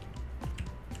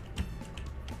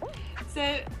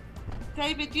 So,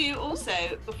 David, you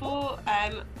also, before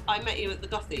I met you at the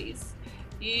Gothies,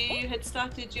 you had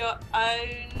started your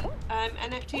own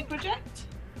NFT project?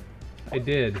 I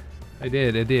did,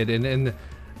 and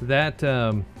that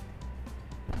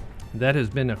that has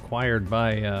been acquired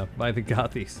by the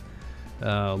Gothies,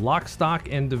 lock, stock,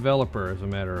 and developer, as a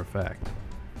matter of fact,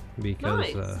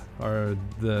 because nice.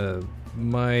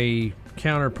 My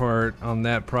counterpart on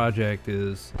that project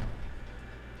is,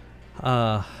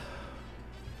 well,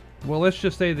 let's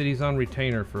just say that he's on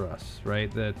retainer for us,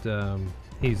 right? That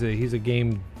he's a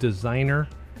game designer.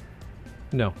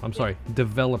 No, I'm sorry,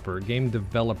 game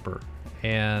developer,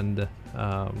 and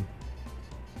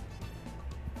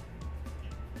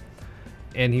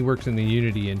he works in the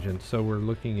Unity engine. So we're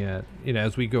looking at,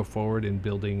 as we go forward in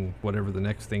building whatever the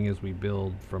next thing is we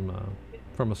build from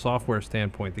a software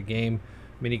standpoint, the game,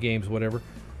 mini games, whatever.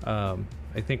 I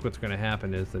think what's going to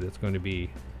happen is that it's going to be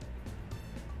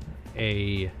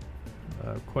a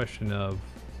question of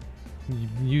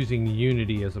using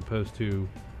Unity as opposed to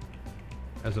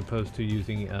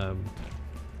using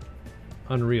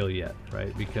Unreal yet,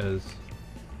 right? Because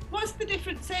what's the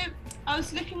difference? So I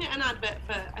was looking at an advert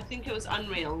for, I think it was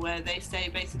Unreal, where they say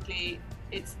basically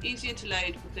it's easier to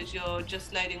load because you're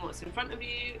just loading what's in front of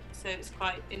you, so it's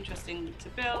quite interesting to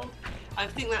build. I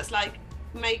think that's like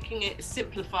making it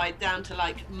simplified down to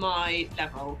like my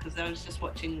level, because I was just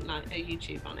watching like a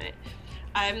YouTube on it.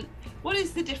 What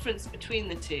is the difference between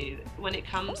the two when it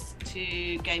comes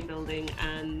to game building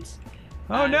and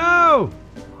oh no!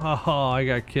 Oh, I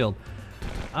got killed.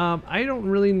 I don't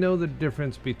really know the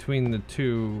difference between the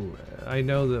two. I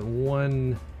know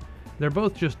that they're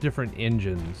both just different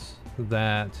engines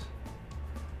that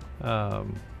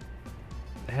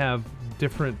have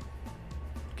different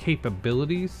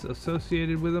capabilities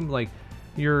associated with them. Like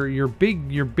your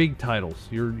big titles,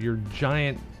 your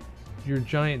giant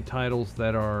titles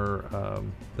that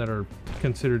are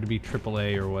considered to be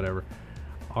AAA or whatever,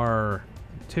 are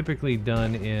typically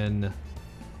done in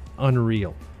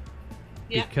Unreal.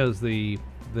 Yeah. Because the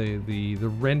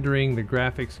rendering, the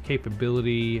graphics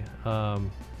capability, oh,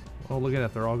 look at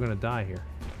that, they're all going to die here.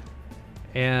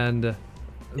 And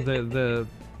the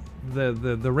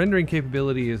rendering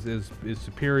capability is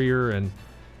superior, and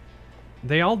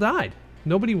they all died.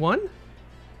 Nobody won?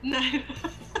 No.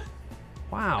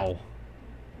 Wow.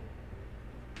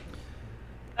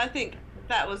 I think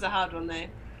that was a hard one though.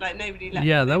 Like nobody left.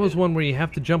 Yeah, that was one where you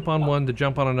have to jump on one to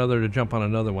jump on another to jump on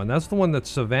another one. That's the one that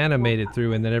Savannah made it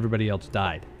through, and then everybody else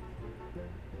died.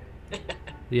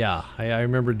 Yeah, I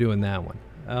remember doing that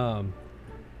one.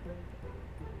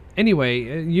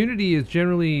 Anyway, Unity is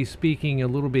generally speaking a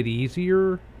little bit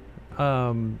easier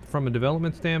from a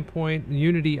development standpoint.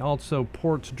 Unity also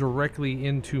ports directly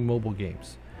into mobile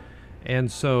games.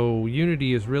 And so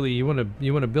Unity is really, you want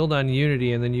to build on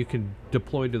Unity, and then you can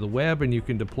deploy to the web, and you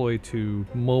can deploy to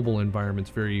mobile environments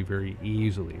very, very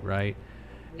easily, right?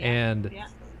 Yeah.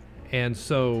 And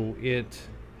so it,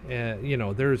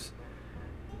 there's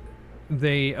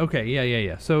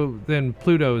So then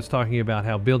Pluto is talking about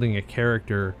how building a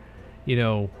character,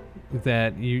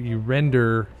 that you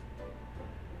render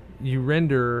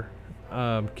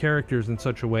characters in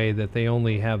such a way that they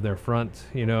only have their front,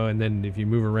 and then if you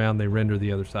move around, they render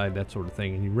the other side, that sort of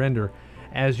thing. And you render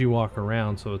as you walk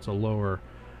around, so it's a lower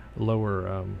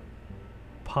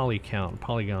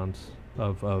polygons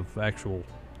of actual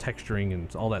texturing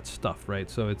and all that stuff, right?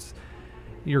 So it's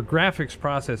your graphics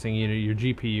processing, your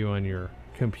GPU on your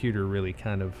computer really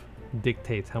kind of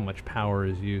dictates how much power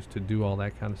is used to do all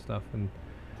that kind of stuff. And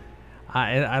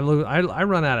I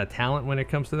run out of talent when it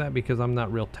comes to that, because I'm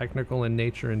not real technical in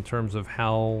nature in terms of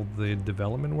how the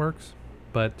development works.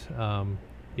 But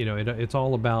it's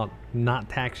all about not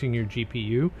taxing your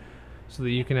GPU so that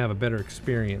you can have a better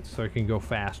experience, so it can go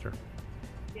faster.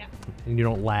 Yeah. And you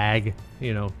don't lag,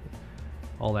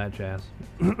 all that jazz.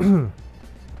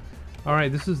 All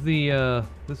right, this is the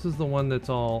one that's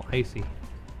all icy.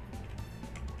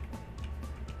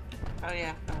 Oh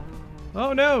yeah.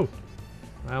 Oh no!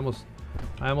 I almost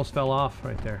fell off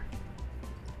right there.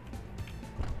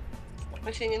 Stop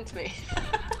pushing into me.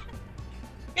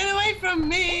 Get away from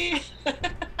me!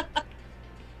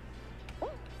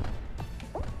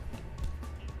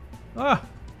 Ah!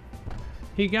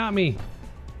 He got me.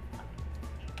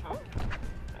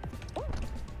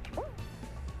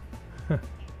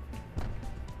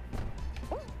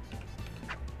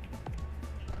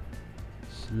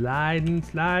 Sliding,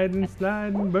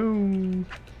 boom.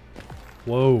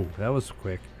 Whoa, that was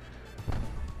quick.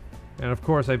 And of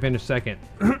course, I finished second.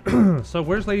 So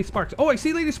where's Lady Sparkes? Oh, I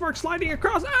see Lady Sparkes sliding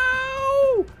across.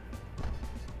 Ow!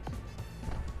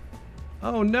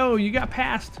 Oh no, you got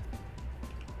past.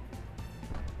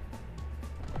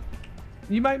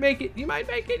 You might make it. You might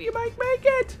make it. You might make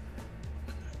it.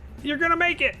 You're gonna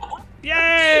make it.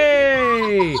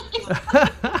 Yay!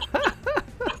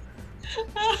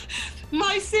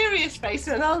 My serious face,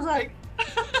 and I was like,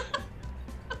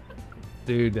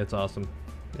 dude, that's awesome.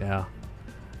 Yeah,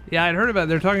 I'd heard about.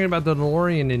 They're talking about the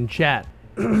DeLorean in chat.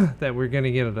 That we're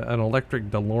gonna get an electric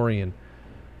DeLorean,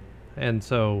 and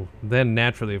so then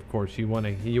naturally, of course, you want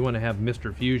to have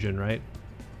Mr. Fusion, right?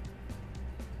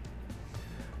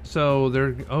 So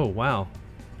they're. Oh wow.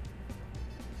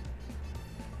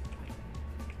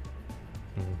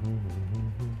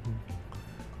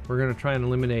 We're gonna try and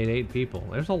eliminate 8 people.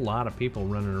 There's a lot of people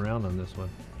running around on this one.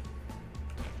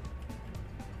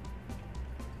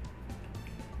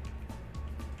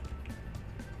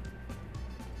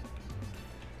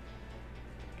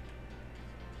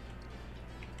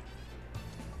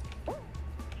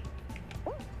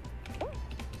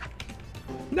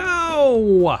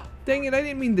 No! Dang it, I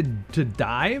didn't mean to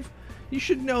dive. You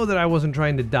should know that I wasn't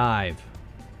trying to dive.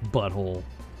 Butthole.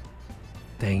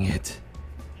 Dang it.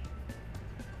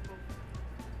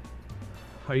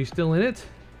 Are you still in it?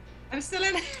 I'm still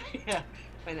in it. Yeah,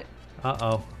 wait a minute.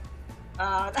 Uh-oh.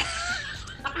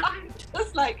 I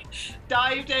just like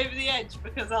dived over the edge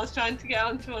because I was trying to get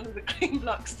onto one of the green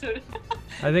blocks to.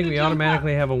 I think we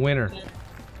automatically have a winner. Yeah.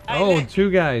 Oh,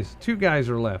 two guys. 2 guys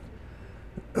are left.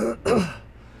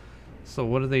 So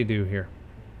what do they do here?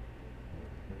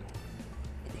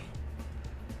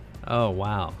 Oh,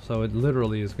 wow. So it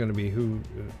literally is going to be who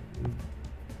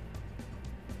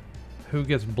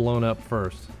gets blown up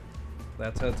first.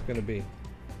 That's how it's going to be.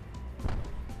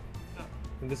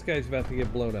 And this guy's about to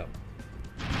get blown up.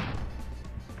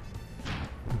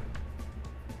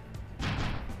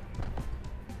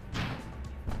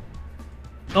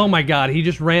 Oh my god, he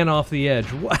just ran off the edge.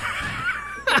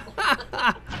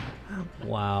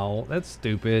 Wow, that's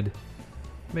stupid.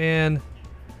 Man,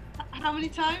 How many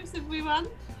times have we won?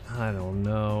 I don't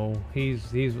know.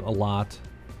 He's a lot.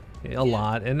 A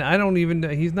lot. And I don't even,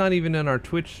 he's not even in our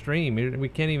Twitch stream. We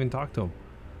can't even talk to him.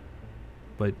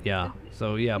 But yeah,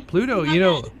 so yeah, Pluto, you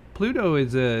know, Pluto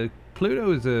is a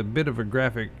bit of a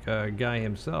graphic guy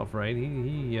himself, right?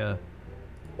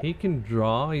 He can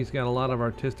draw. He's got a lot of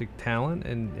artistic talent,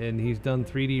 and he's done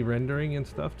 3D rendering and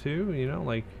stuff too, you know,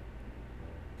 like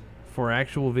for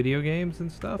actual video games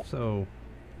and stuff. So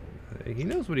he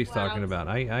knows what he's talking about.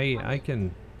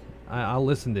 I'll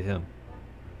listen to him.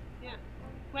 Yeah.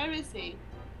 Where is he?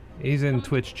 He's in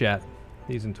Twitch chat.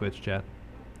 He's in Twitch chat.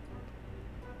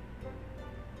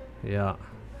 Yeah.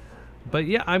 But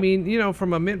yeah, I mean, you know,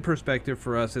 from a mint perspective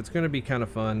for us, it's going to be kind of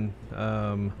fun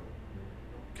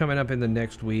coming up in the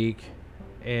next week,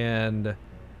 and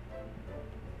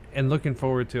looking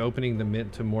forward to opening the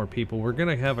mint to more people. We're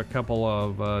going to have a couple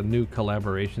of new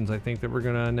collaborations, I think, that we're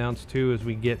going to announce too as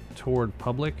we get toward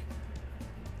public,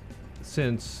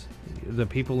 since the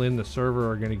people in the server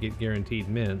are going to get guaranteed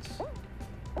mints.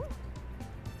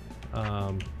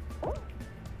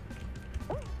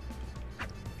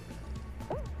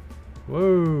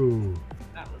 Whoa!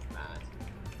 That was mad.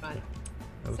 Right.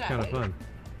 That was kind of fun.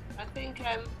 I think,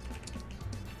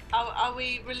 are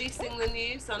we releasing the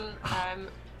news on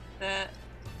the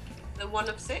 1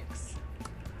 of 6?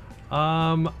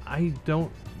 I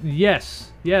don't.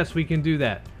 Yes, we can do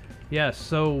that. Yes.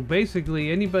 So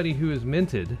basically, anybody who is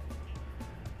minted,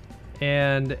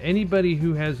 and anybody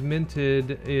who has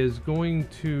minted is going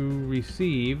to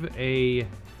receive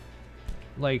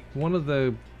one of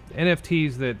the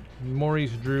NFTs that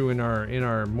Maurice drew in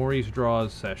our Maurice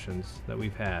Draws sessions that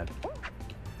we've had.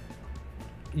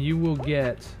 You will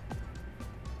get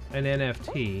an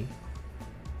NFT.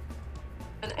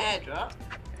 An airdrop.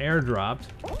 Airdropped.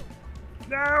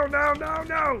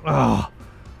 No. Oh.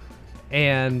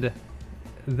 And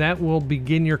that will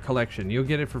begin your collection. You'll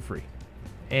get it for free.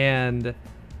 And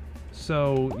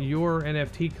so your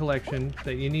NFT collection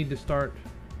that you need to start.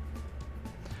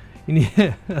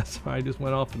 Sorry, I just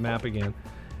went off the map again.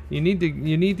 You need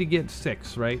to get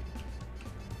 6, right?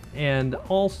 And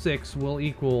all 6 will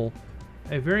equal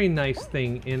a very nice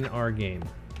thing in our game.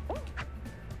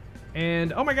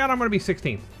 And oh my god, I'm gonna be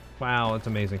 16. Wow, that's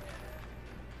amazing.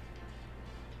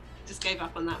 Just gave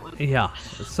up on that one. Yeah.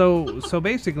 So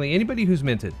basically, anybody who's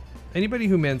minted, anybody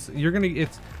who mints,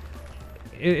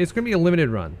 it's gonna be a limited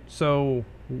run. So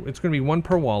it's gonna be 1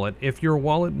 per wallet. If your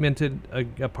wallet minted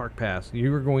a park pass,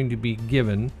 you are going to be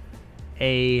given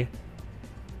a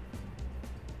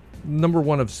number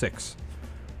 1 of 6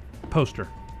 poster.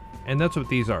 And that's what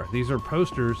these are. These are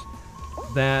posters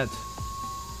that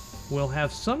will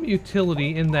have some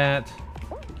utility in that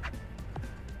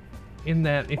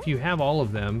if you have all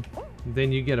of them,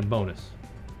 then you get a bonus.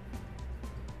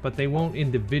 But they won't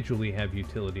individually have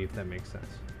utility, if that makes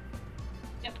sense.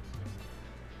 Yep.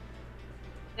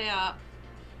 They are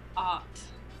art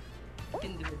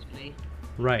individually.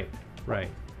 Right.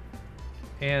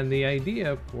 And the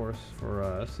idea, of course, for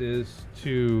us is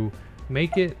to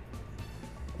make it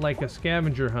like a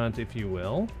scavenger hunt, if you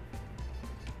will.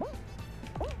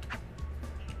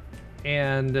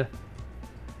 And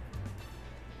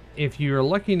if you're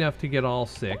lucky enough to get all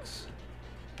 6,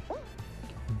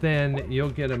 then you'll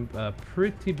get a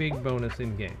pretty big bonus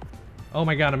in game. Oh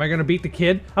my god, am I gonna beat the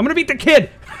kid? I'm gonna beat the kid!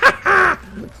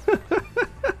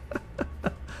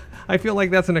 I feel like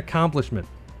that's an accomplishment.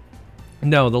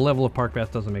 No, the level of Park Pass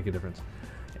doesn't make a difference.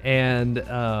 And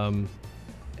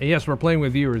yes, we're playing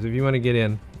with viewers. If you want to get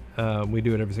in, we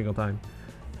do it every single time.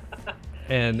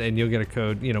 And you'll get a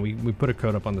code. You know, we put a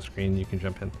code up on the screen. You can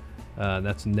jump in.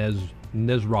 That's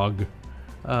Nezrog.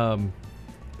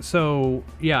 So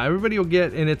yeah, everybody will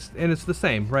get, and it's the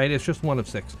same, right? It's just 1 of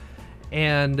 6,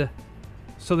 and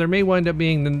so there may wind up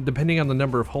being, depending on the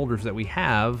number of holders that we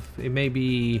have, it may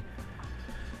be,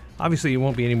 obviously it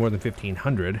won't be any more than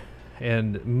 1,500,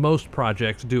 and most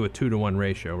projects do a 2-to-1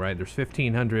 ratio, right? There's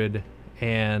 1,500,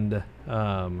 and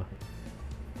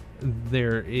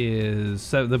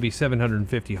there'll be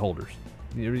 750 holders,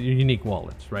 unique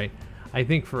wallets, right? I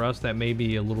think for us that may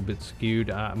be a little bit skewed.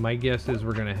 My guess is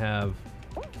we're gonna have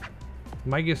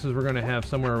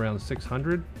somewhere around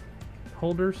 600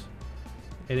 holders,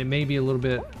 and it may be a little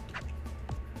bit,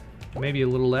 maybe a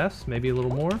little less, maybe a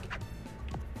little more.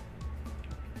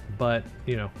 But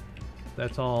you know,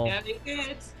 that's all.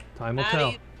 Time will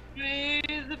tell. Through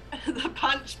the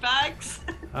punch bags.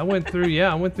 I went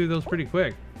through those pretty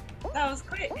quick. That was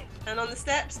quick. And on the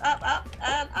steps, up,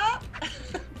 and up.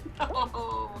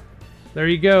 Oh. There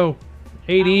you go.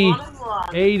 80.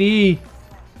 80.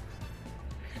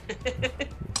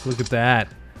 Look at that.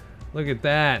 Look at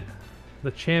that.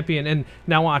 The champion. And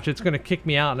now watch, it's going to kick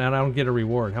me out and I don't get a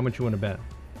reward. How much you want to bet?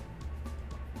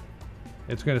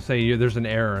 It's going to say there's an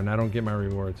error and I don't get my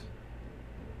rewards.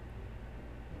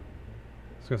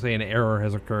 It's going to say an error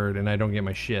has occurred and I don't get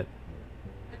my shit.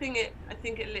 I think it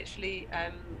literally,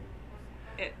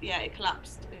 it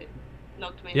collapsed. It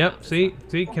logged me out. Yep,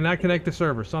 see, cannot connect the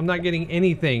server. So I'm not getting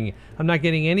anything. I'm not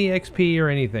getting any XP or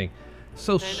anything.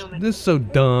 So this is so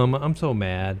dumb. I'm so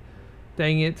mad.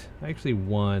 Dang it. I actually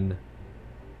won.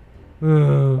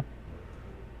 Now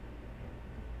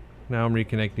I'm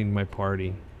reconnecting my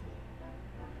party.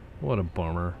 What a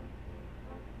bummer.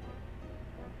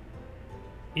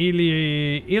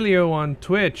 Elio on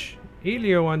Twitch.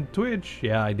 Elio on Twitch.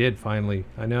 Yeah, I did finally.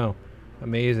 I know.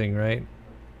 Amazing, right?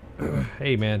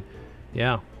 Hey, man.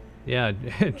 Yeah.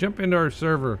 Jump into our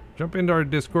server. Jump into our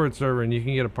Discord server and you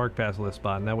can get a Park Pass list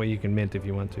spot. And that way you can mint if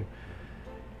you want to.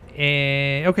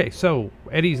 And okay, so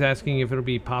Eddie's asking if it'll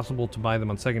be possible to buy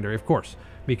them on secondary. Of course,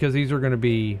 because these are going to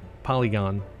be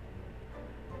Polygon.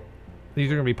 These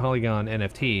are going to be Polygon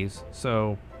NFTs.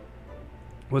 So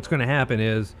what's going to happen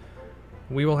is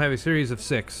we will have a series of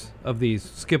 6 of these.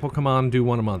 Skip will come on, do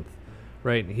 1 a month.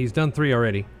 Right? He's done 3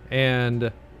 already.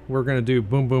 And we're going to do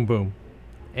boom, boom, boom.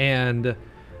 And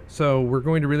so we're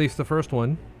going to release the first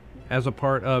one as a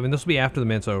part of, and this will be after the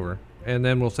mint's over. And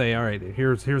then we'll say, all right,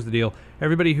 here's the deal.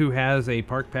 Everybody who has a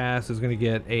Park Pass is going to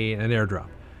get an airdrop.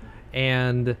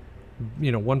 And,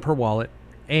 1 per wallet.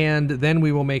 And then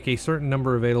we will make a certain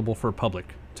number available for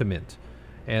public to mint.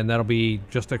 And that'll be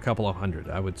just a couple of hundred,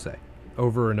 I would say,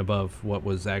 over and above what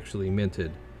was actually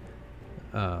minted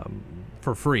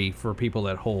for free for people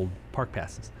that hold Park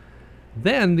Passes.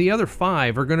 Then the other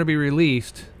 5 are going to be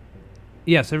released.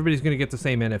 Yes, everybody's going to get the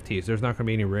same NFTs. There's not going to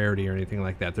be any rarity or anything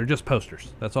like that. They're just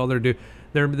posters. That's all they're doing.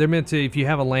 They're meant to, if you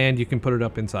have a land, you can put it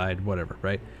up inside, whatever,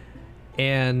 right?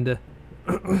 And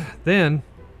then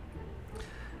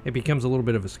it becomes a little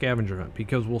bit of a scavenger hunt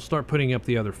because we'll start putting up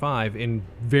the other 5 in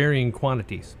varying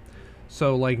quantities.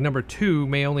 So like number 2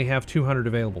 may only have 200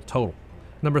 available total.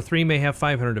 Number 3 may have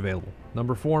 500 available.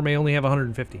 Number 4 may only have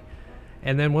 150.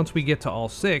 And then once we get to all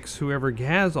 6, whoever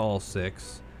has all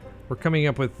 6, we're coming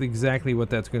up with exactly what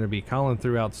that's going to be. Colin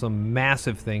threw out some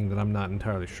massive thing that I'm not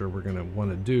entirely sure we're going to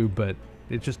want to do, but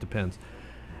it just depends.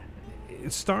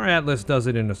 Star Atlas does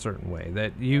it in a certain way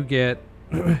that you get,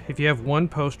 if you have 1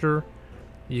 poster,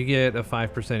 you get a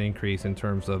 5% increase in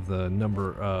terms of the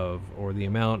number of, or the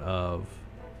amount of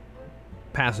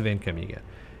passive income you get.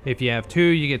 If you have 2,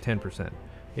 you get 10%.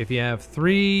 If you have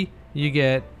 3, you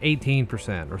get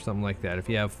 18% or something like that. If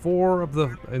you have 4 of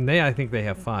the, and I think they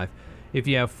have 5. If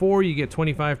you have 4, you get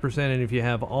 25%, and if you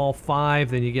have all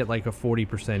 5, then you get like a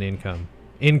 40% income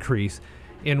increase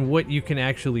in what you can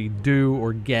actually do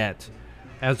or get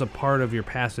as a part of your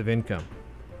passive income.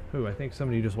 Ooh, I think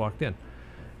somebody just walked in.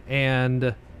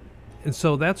 And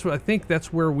so that's what I think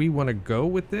that's where we want to go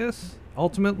with this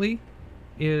ultimately,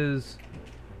 is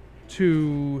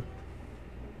to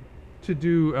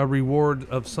do a reward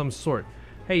of some sort.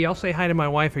 Hey, y'all say hi to my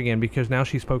wife again because now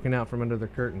she's poking out from under the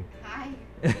curtain. Hi.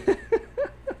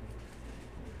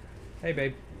 Hey,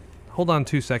 babe. Hold on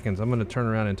 2 seconds. I'm going to turn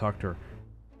around and talk to her.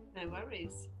 No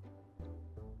worries.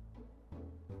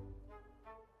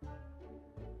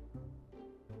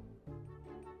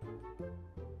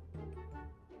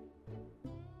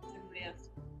 Everybody else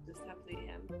just have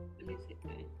the music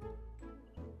going.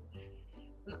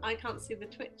 And I can't see the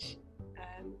Twitch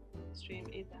stream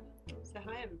either. So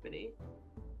hi, everybody.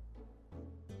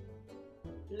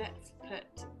 Let's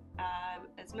put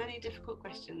as many difficult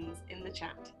questions in the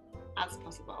chat as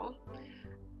possible,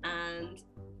 and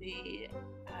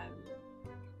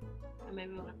and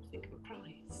maybe we'll have to think of a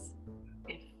prize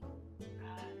if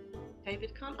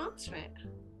David can't answer it.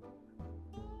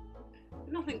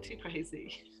 Nothing too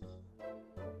crazy.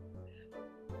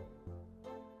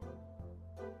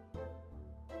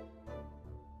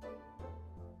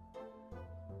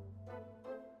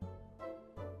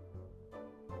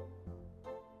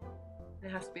 It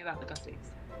has to be about the Gothies.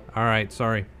 All right,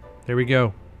 sorry. There we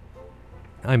go.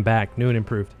 I'm back, new and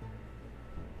improved.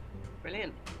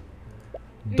 Brilliant.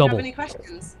 Do Double. you have any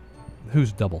questions?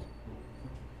 Who's double?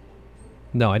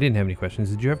 No, I didn't have any questions.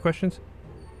 Did you have questions?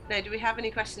 No, do we have any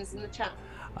questions in the chat?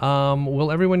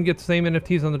 Will everyone get the same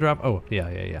NFTs on the drop? Oh,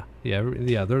 yeah.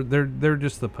 They're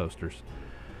just the posters.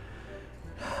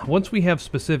 Once we have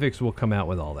specifics, we'll come out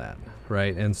with all that,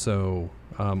 right? And so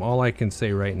all I can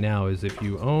say right now is if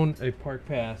you own a Park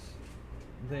Pass,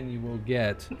 then you will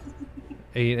get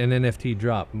an NFT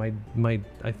drop.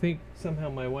 I think somehow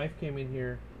my wife came in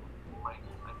here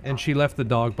and she left the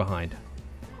dog behind.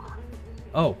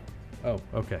 Oh,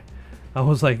 okay. I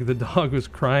was like, the dog was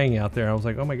crying out there. I was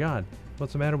like, oh my God,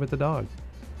 what's the matter with the dog?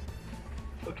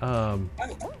 Started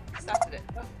it.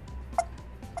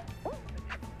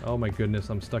 Oh my goodness,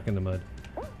 I'm stuck in the mud.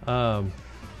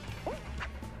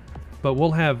 But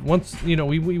we'll have, once, you know,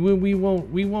 we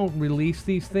won't release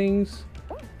these things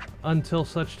until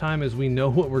such time as we know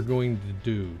what we're going to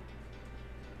do.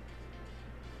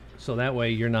 So that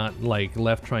way you're not like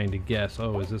left trying to guess,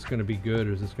 oh, is this going to be good,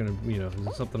 or is this going to, you know, is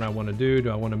this something I want to do? Do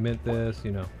I want to mint this?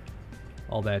 You know,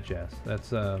 all that jazz.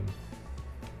 That's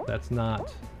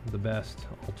not the best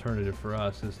alternative for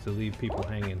us, is to leave people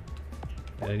hanging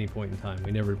at any point in time.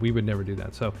 We would never do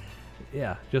that. So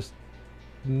yeah, just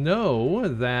know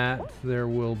that there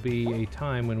will be a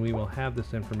time when we will have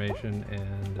this information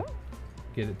and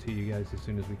get it to you guys as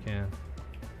soon as we can.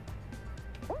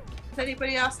 Has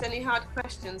anybody asked any hard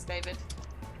questions, David?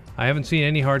 I haven't seen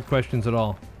any hard questions at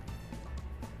all.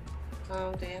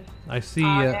 Oh dear. I see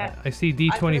Yeah. I see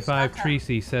D25 that.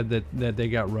 Tracy said that they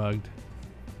got rugged.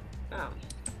 Oh.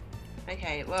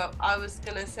 Okay, well, I was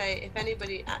going to say, if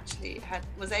anybody actually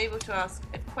was able to ask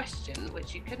a question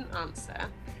which you couldn't answer,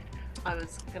 I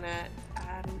was going to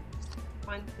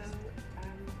find them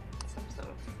some sort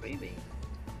of freebie.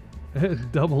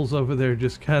 Doubles over there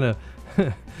just kind of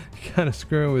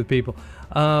screwing with people.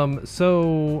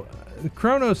 So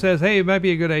Chrono says, hey, it might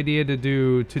be a good idea to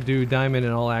do Diamond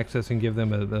and All Access and give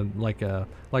them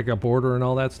a border and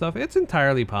all that stuff. It's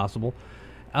entirely possible.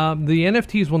 The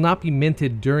NFTs will not be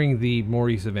minted during the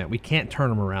Maurice event. We can't turn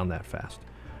them around that fast,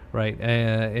 right?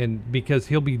 And because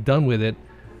he'll be done with it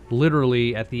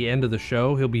literally at the end of the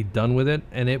show. He'll be done with it,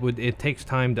 and it takes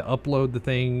time to upload the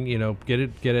thing, you know, get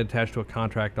it attached to a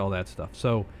contract, all that stuff.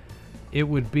 So it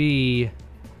would be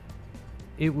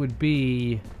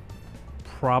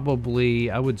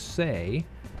probably, I would say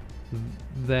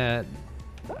that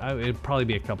it'd probably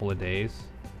be a couple of days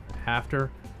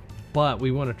after, but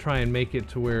we want to try and make it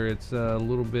to where it's a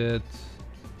little bit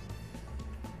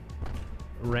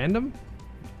random,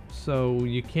 so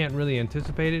you can't really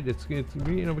anticipate it. It's you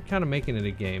know, we're kind of making it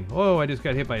a game. Oh, I just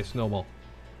got hit by a snowball.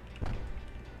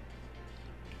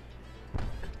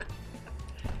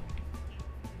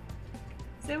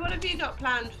 So what have you got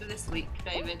planned for this week,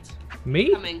 David? Me?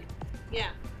 Coming.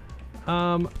 Yeah.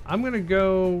 I'm gonna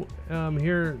go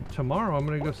here tomorrow. I'm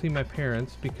gonna go see my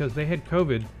parents because they had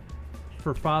COVID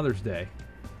for Father's Day.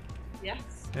 Yes.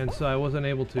 And so I wasn't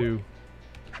able to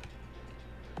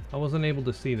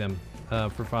see them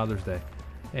for Father's Day,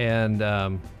 and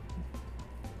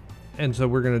so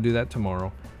we're gonna do that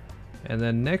tomorrow. And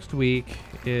then next week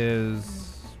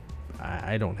is,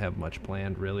 I don't have much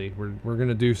planned really. We're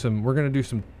gonna do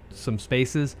some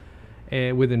spaces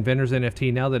with Inventors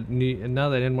NFT now that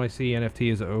NYC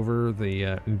NFT is over.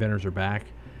 The Inventors are back,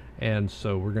 and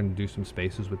so we're gonna do some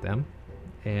spaces with them,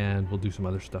 and we'll do some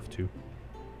other stuff too.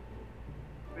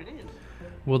 Brilliant.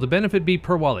 Will the benefit be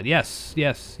per wallet? Yes.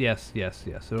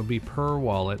 It'll be per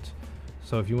wallet.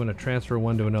 So if you want to transfer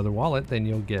one to another wallet, then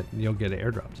you'll get it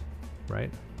airdropped, right?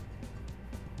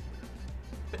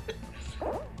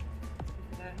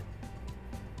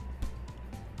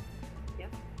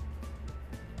 Yep.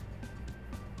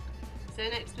 So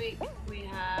next week we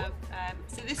have.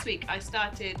 So this week I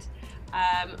started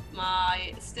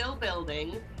my still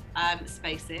building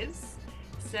spaces.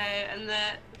 So, and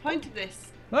the point of this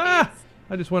is,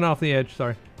 I just went off the edge,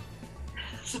 sorry.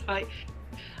 sorry.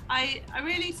 I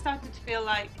really started to feel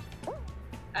like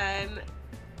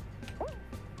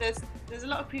there's a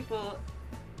lot of people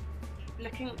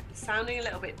sounding a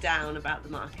little bit down about the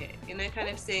market, you know, kind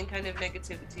of seeing kind of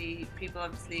negativity. People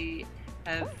obviously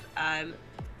have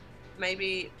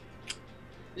maybe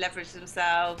leveraged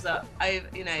themselves up,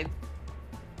 you know,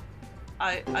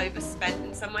 overspent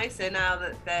in some way. So now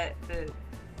that the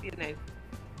you know,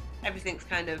 everything's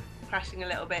kind of crashing a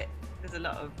little bit, there's a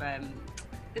lot of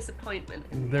disappointment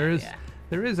in the area.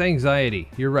 There is anxiety.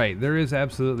 You're right. There is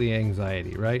absolutely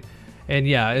anxiety, right? And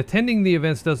yeah, attending the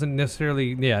events doesn't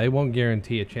necessarily, it won't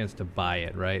guarantee a chance to buy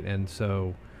it, right? And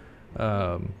so,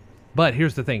 but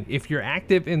here's the thing. If you're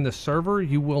active in the server,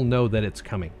 you will know that it's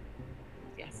coming.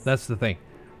 Yes. That's the thing,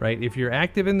 right? If you're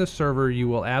active in the server, you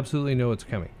will absolutely know it's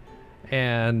coming.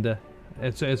 And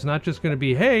it's not just going to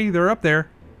be, hey, they're up there.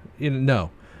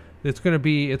 No. It's going to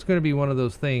be one of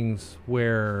those things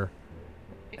where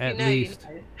at least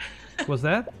you know. Was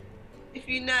that? If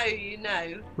you know, you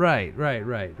know.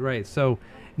 Right. So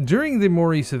during the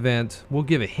Maurice event, we'll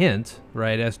give a hint,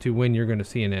 right, as to when you're going to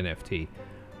see an NFT.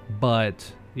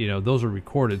 But, you know, those are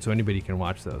recorded, so anybody can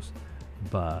watch those.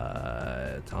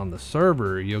 But on the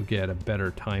server, you'll get a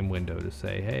better time window to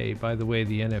say, hey, by the way,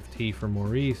 the NFT for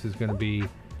Maurice is going to be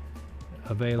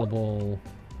available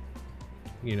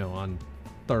on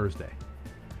Thursday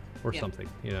or Yeah. something,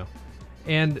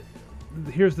 And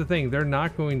here's the thing, they're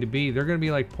going to be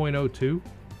like 0.02.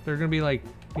 They're going to be like,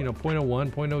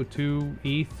 0.01, 0.02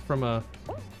 ETH from a...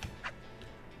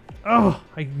 Oh,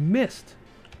 I missed.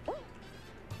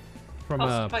 From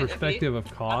a perspective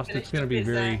of cost, it's going to be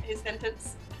very... his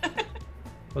sentence.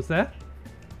 What's that?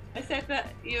 I said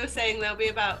that you were saying there'll be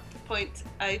about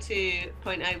 0.02,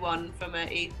 0.01 from an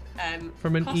ETH.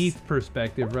 From an cost. ETH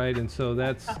perspective, right? And so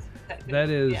that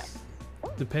is,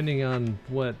 depending on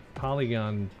what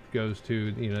Polygon goes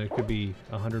to, it could be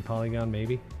 100 Polygon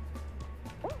maybe.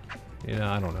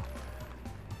 I don't know.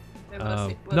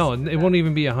 No, it won't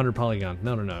even be 100 Polygon.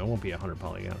 No, it won't be 100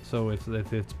 Polygon. So if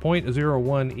it's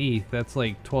 0.01 ETH, that's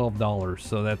like $12.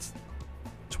 So that's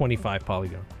 25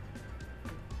 Polygon.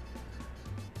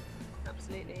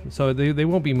 Absolutely. So they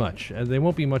won't be much. They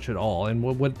won't be much at all. And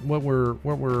what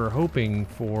we're hoping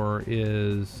for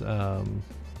is that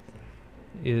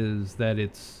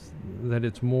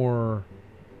it's more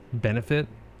benefit,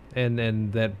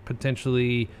 and that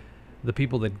potentially the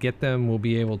people that get them will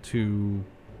be able to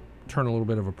turn a little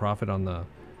bit of a profit on the,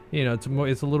 it's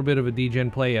a little bit of a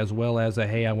degen play as well as a,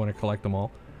 hey, I want to collect them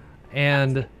all.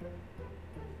 And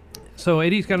so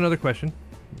Eddie's got another question.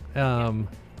 And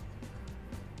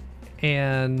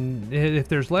if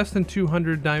there's less than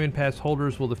 200 Diamond Pass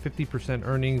holders, will the 50%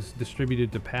 earnings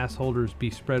distributed to pass holders be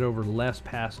spread over less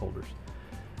pass holders?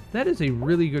 That is a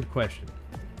really good question.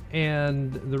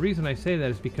 And the reason I say that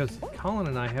is because Colin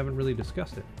and I haven't really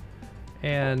discussed it.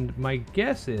 And my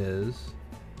guess is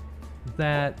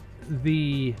that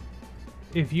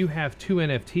if you have 2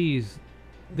 NFTs,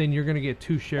 then you're going to get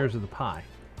 2 shares of the pie.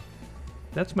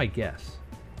 That's my guess.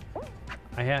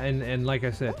 And like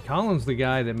I said, Colin's the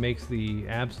guy that makes the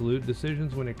absolute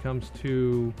decisions when it comes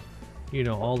to,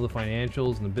 all the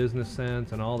financials and the business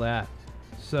sense and all that.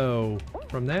 So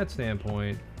from that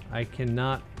standpoint, I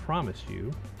cannot promise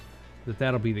you that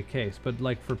that'll be the case. But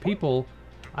like for people,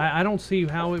 I don't see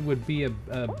how it would be a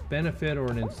benefit or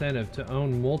an incentive to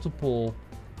own multiple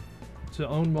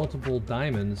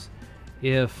diamonds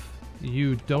if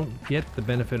you don't get the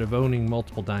benefit of owning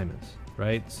multiple diamonds,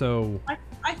 right? So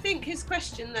I think his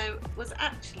question though was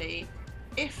actually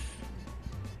the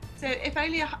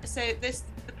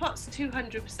pot's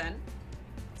 200%,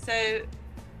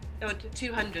 or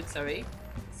 200, sorry.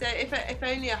 So if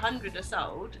only 100 are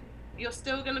sold, you're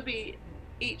still going to be,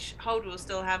 each holder will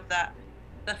still have the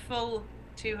full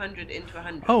 200 into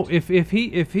 100. Oh, if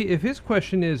his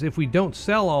question is if we don't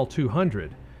sell all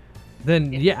 200,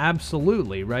 then yeah,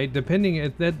 absolutely, right?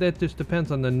 That just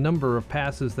depends on the number of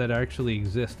passes that actually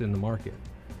exist in the market.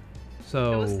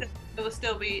 So it will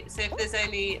still be, so if there's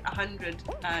only 100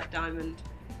 diamond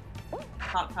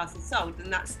park passes sold, then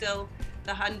that's still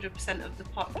the 100% of the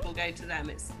pot will go to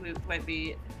them. We won't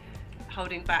be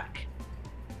holding back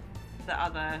the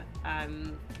other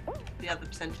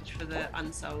percentage for the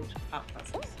unsold park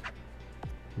passes.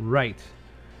 Right.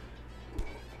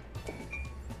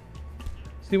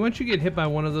 See, once you get hit by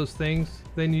one of those things,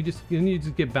 then you just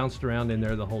get bounced around in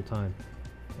there the whole time,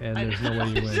 and there's no way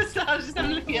you win. I was just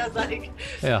looking. I was like,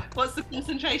 yeah. What's the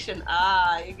concentration?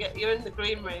 You're in the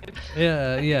green room.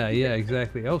 Yeah,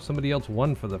 exactly. Oh, somebody else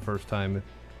won for the first time.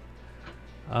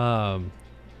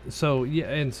 So yeah,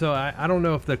 and so I don't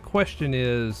know if the question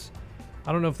is.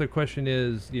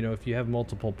 If you have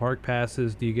multiple park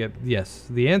passes, do you get... Yes.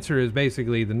 The answer is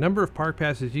basically the number of park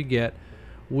passes you get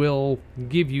will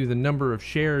give you the number of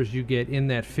shares you get in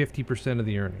that 50% of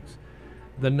the earnings.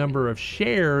 The number of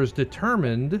shares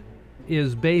determined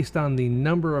is based on the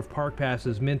number of park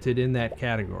passes minted in that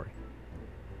category.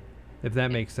 If that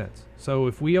makes sense. So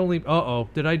if we only...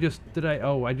 I just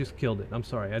killed it. I'm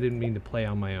sorry. I didn't mean to play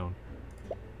on my own.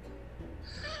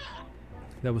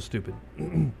 That was stupid.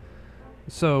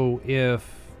 So if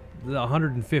the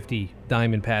 150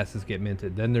 diamond passes get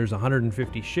minted, then there's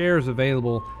 150 shares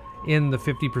available in the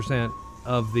 50%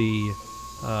 of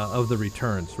the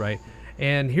returns, right?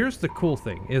 And here's the cool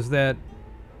thing is that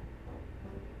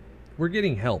we're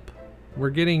getting help. We're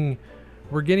getting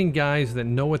guys that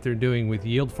know what they're doing with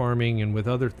yield farming and with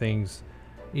other things,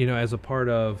 as a part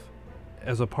of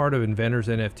Inventors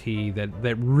NFT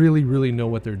that really, really know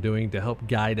what they're doing to help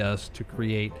guide us to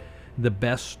create the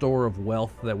best store of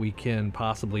wealth that we can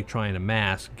possibly try and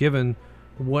amass, given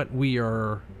what we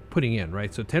are putting in,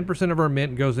 right? So 10% of our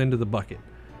mint goes into the bucket,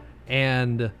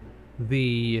 and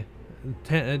the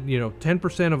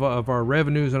 10% of our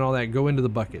revenues and all that go into the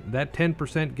bucket. That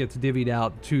 10% gets divvied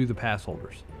out to the pass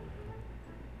holders.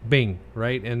 Bing,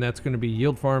 right? And that's going to be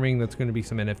yield farming. That's going to be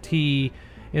some NFT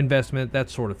investment, that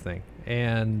sort of thing.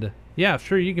 And yeah,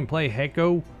 sure, you can play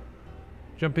Heko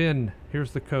Jump in.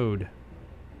 Here's the code.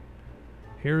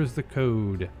 Here's the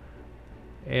code.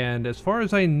 And as far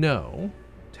as I know,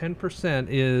 10%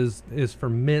 is for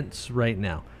mints right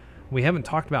now. We haven't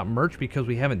talked about merch because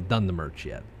we haven't done the merch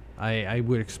yet. I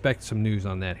would expect some news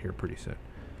on that here pretty soon.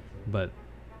 But,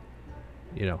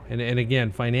 you know, and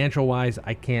again, financial-wise,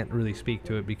 I can't really speak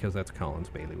to it because that's Colin's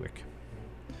bailiwick.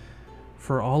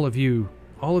 For all of you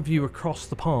across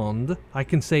the pond, I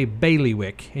can say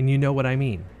bailiwick, and you know what I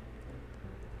mean.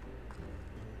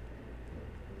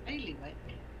 Bailiwick?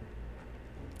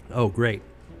 Oh, great.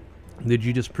 Did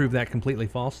you just prove that completely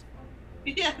false?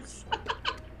 Yes.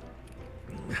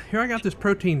 Here I got this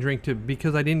protein drink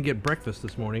because I didn't get breakfast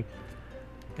this morning,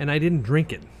 and I didn't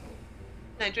drink it.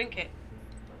 No, drink it.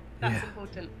 That's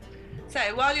important. So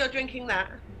while you're drinking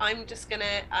that, I'm just going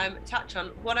to touch on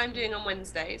what I'm doing on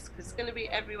Wednesdays, because it's going to be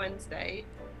every Wednesday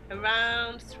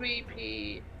around 3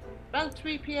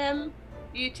 p.m.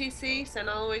 UTC. So I'll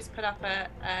always put up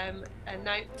a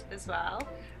note as well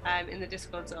in the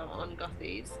Discords or on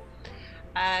Gothies,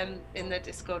 in the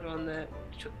Discord or on the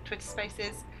Twitter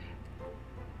Spaces.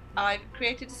 I've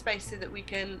created a space so that we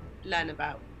can learn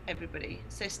about everybody.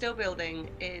 So still building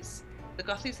is, the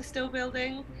Gothies are still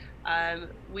building.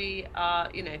 We are,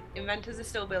 you know, inventors are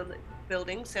still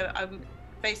building. So I'm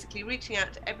basically reaching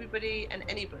out to everybody and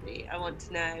anybody. I want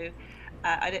to know,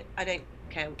 I don't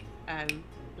care,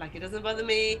 like it doesn't bother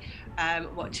me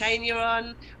what chain you're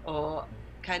on or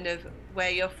kind of where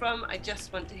you're from. I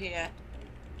just want to hear,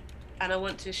 and I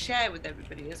want to share with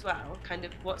everybody as well, kind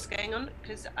of what's going on,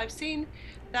 because I've seen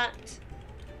that.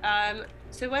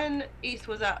 So when ETH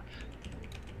was up,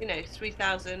 you know,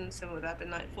 3,000, so would that have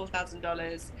been like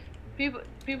 $4,000? People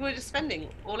were just spending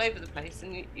all over the place,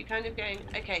 and you're kind of going,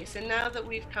 okay, so now that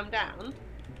we've come down,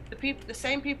 the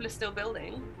same people are still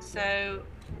building. So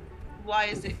why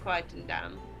is it quieting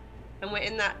down? And we're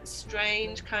in that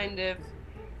strange kind of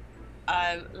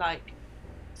like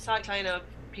cyclone of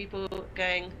people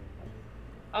going,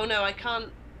 oh no, I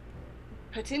can't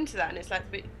put into that. And it's like,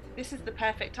 but this is the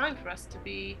perfect time for us to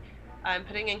be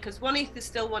putting in, because 1 ETH is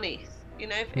still 1 ETH. You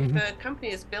know, if a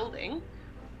company is building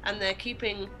and they're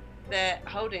keeping their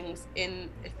holdings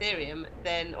in Ethereum,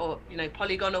 then, or, you know,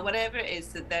 Polygon or whatever it is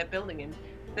that they're building in,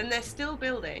 then they're still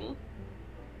building,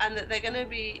 and that they're going to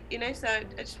be, you know, so I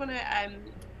just want to,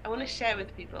 I want to share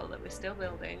with people that we're still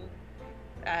building.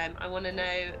 I want to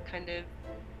know kind of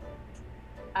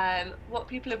what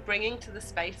people are bringing to the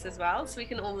space as well, so we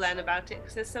can all learn about it,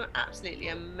 because there's some absolutely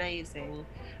amazing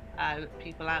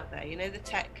people out there, you know, the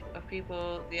tech of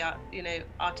people, the art, you know,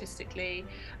 artistically,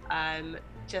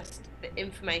 just the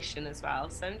information as well.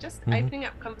 So I'm just opening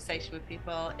up conversation with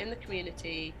people in the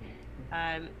community,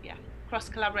 cross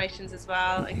collaborations as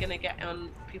well. I'm going to get on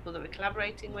people that we're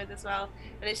collaborating with as well,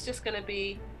 and it's just going to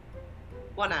be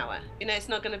 1 hour, you know, it's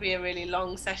not going to be a really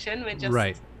long session. We're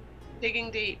just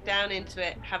digging deep down into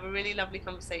it, have a really lovely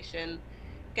conversation,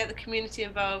 get the community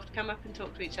involved, come up and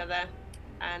talk to each other,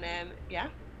 and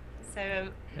so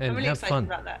and I'm really excited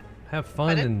about that. Have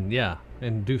fun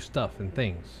and do stuff and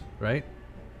things, right?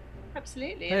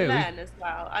 Absolutely, and learn as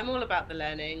well. I'm all about the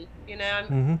learning, you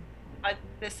know.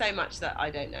 There's so much that I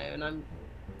don't know, and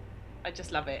I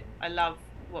just love it. I love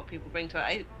what people bring to it.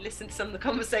 I listen to some of the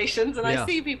conversations, and I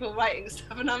see people writing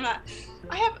stuff, and I'm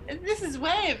like, this is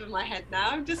way over my head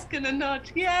now. I'm just gonna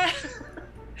nod,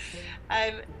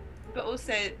 but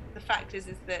also the fact is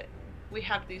that we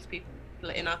have these people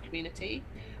in our community,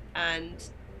 and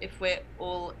if we're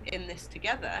all in this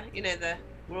together, you know,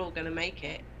 we're all going to make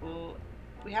it, or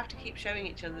we have to keep showing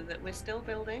each other that we're still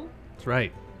building. That's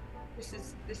right.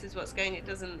 This is what's going. It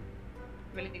doesn't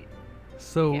really.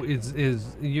 So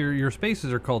is your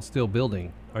spaces are called Still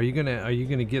Building. Are you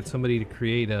gonna get somebody to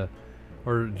create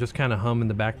or just kind of hum in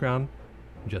the background?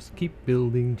 Just keep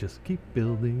building, just keep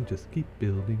building, just keep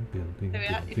building.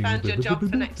 You found your job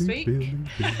for next week. Building.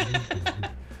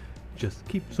 Just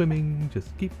keep swimming,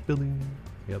 just keep building.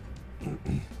 Yep.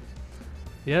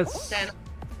 Yes. Then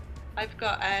I've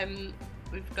got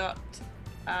we've got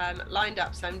lined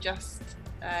up, so I'm just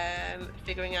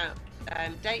figuring out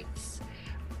dates.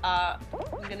 I'm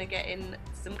gonna get in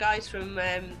some guys from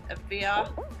a VR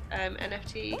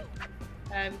NFT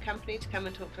company to come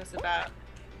and talk to us about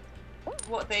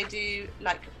what they do,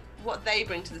 like what they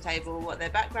bring to the table, what their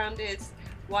background is,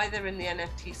 why they're in the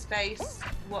NFT space,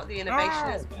 what the innovation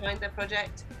is behind their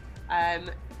project,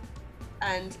 and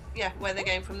where they're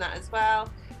going from that as well.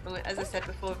 And as I said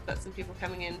before, we've got some people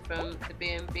coming in from the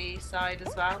B&B side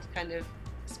as well to kind of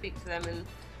speak to them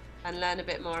and learn a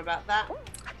bit more about that.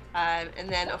 And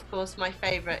then, of course, my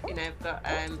favourite, you know, I've got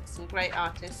some great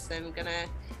artists. So I'm going to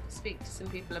speak to some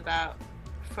people about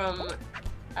from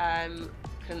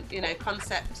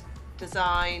concept,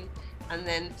 design, and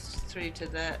then through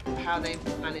to how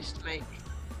they've managed to make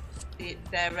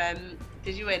their.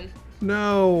 Did you win?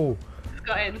 No.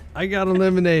 Got in. I got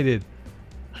eliminated.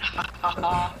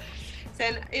 So,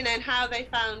 and how they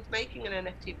found making an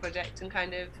NFT project and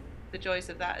kind of the joys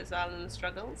of that as well and the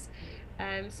struggles.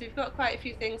 So we've got quite a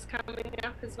few things coming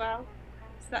up as well.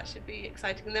 So that should be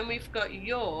exciting. And then we've got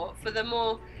for the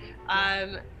more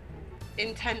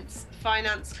intense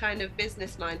finance kind of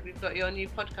business mind, we've got your new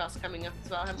podcast coming up as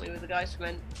well, haven't we, with the guys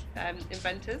from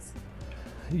Inventors?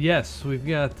 Yes, we've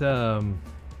got,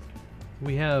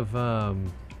 we have,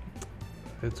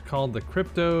 it's called the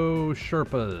Crypto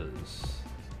Sherpas.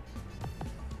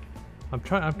 I'm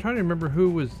trying to remember who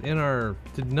was in our.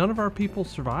 Did none of our people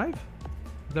survive?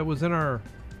 That was in our.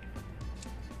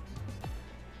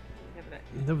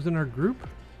 That was in our group.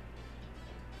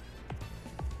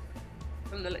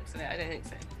 From the looks of it, I don't think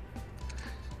so.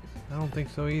 I don't think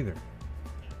so either.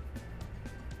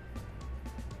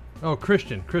 Oh,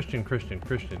 Christian.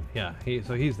 Yeah, he's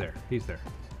there.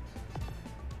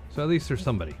 So at least there's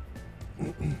somebody.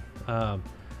 But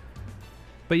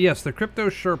yes, the Crypto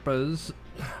Sherpas.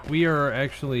 We are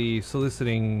actually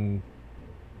soliciting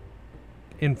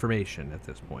information at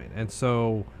this point. And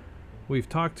so we've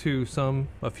talked to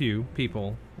a few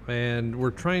people, and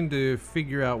we're trying to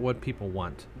figure out what people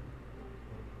want.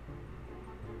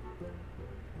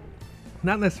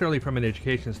 Not necessarily from an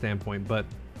education standpoint, but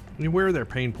where are their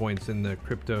pain points in the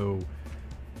crypto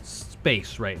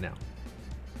space right now?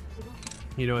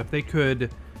 If they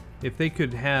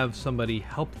could have somebody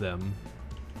help them,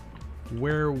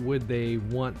 where would they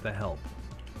want the help?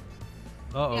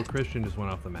 Yeah. Christian just went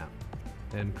off the map.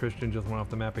 And Christian just went off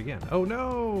the map again. Oh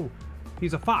no!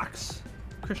 He's a fox.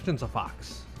 Christian's a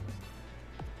fox.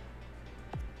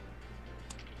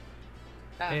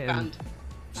 And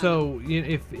so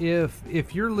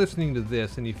if you're listening to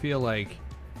this and you feel like,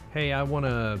 hey, I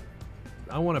wanna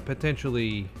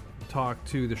potentially talk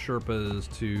to the Sherpas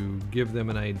to give them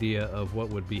an idea of what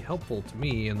would be helpful to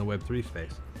me in the Web3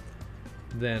 space,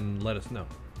 then let us know.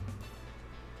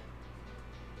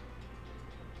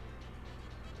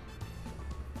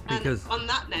 Because and on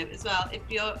that note as well, if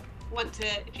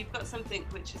you've got something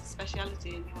which is a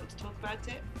speciality and you want to talk about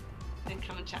it, then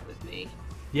come and chat with me.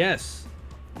 Yes,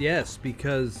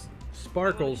 because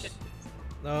Sparkles.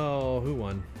 Oh, who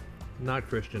won? Not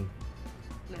Christian.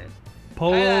 No.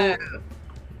 Polo.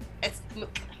 It's.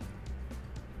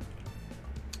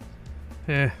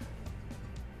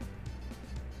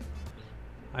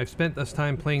 I've spent this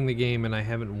time playing the game and I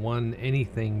haven't won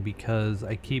anything because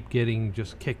I keep getting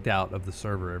just kicked out of the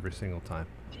server every single time.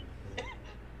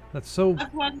 That's so.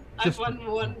 I've won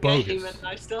one bogus. game and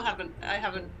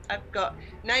I've got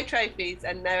no trophies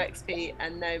and no XP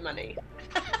and no money.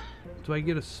 Do I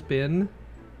get a spin?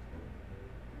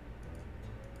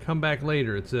 Come back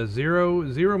later. It says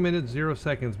 0 minutes, 0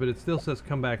 seconds, but it still says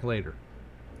come back later.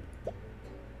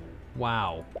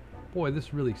 Wow. Boy,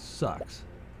 this really sucks.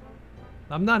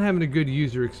 I'm not having a good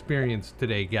user experience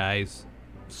today, guys.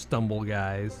 Stumble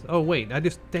guys. Oh wait,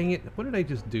 dang it. What did I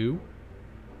just do?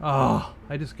 Oh,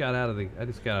 I just got out of the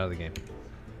game.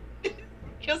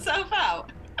 Yourself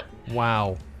out.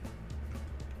 Wow.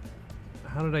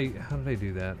 How did I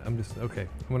do that? Okay.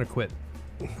 I'm gonna quit.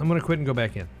 I'm gonna quit and go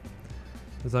back in.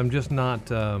 Because I'm just not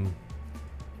I'm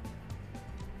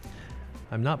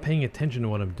not paying attention to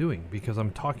what I'm doing because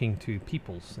I'm talking to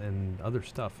peoples and other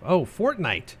stuff. Oh,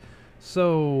 Fortnite.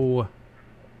 So,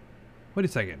 wait a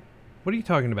second. What are you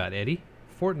talking about, Eddie?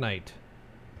 Fortnite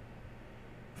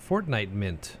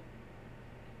mint.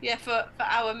 Yeah, for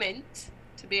our mint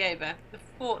to be over. The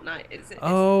Fortnite is. Of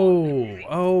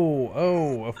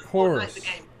course. Fortnite the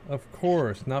game. Of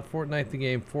course, not Fortnite the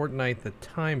game. Fortnite the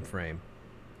time frame.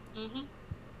 Mhm.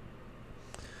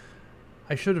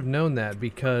 I should have known that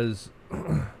because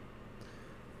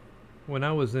when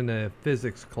I was in a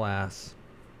physics class,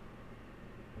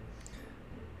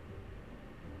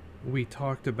 we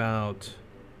talked about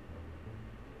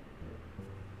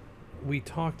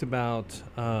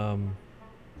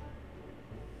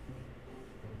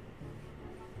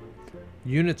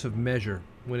units of measure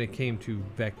when it came to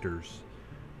vectors,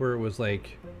 where it was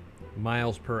like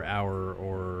miles per hour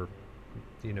or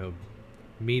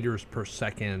meters per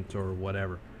second or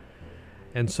whatever.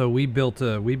 And so we built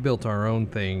our own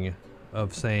thing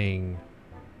of saying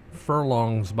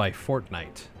furlongs by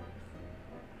fortnight.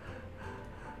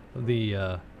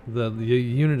 The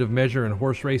unit of measure in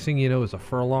horse racing, is a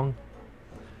furlong.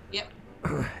 Yep.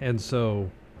 And so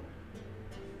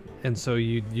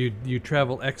you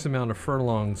travel X amount of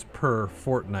furlongs per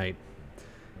fortnight,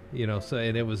 So,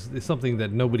 and it's something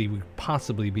that nobody would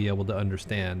possibly be able to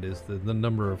understand is the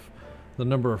number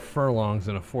of furlongs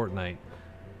in a fortnight.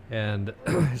 And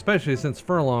especially since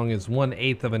furlong is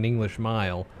 1/8 of an English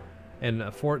mile, and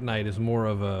a fortnight is more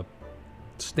of a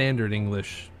standard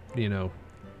English,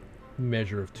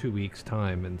 measure of 2 weeks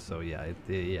time. And so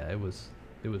it was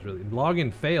really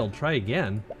login failed. Try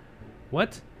again.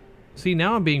 What? See,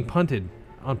 now I'm being punted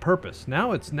on purpose.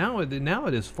 Now it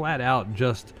is flat out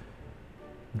just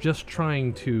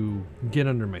trying to get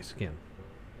under my skin.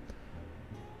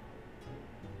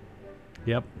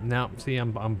 Yep. Now, see,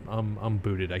 I'm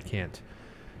booted. I can't.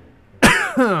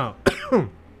 I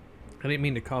didn't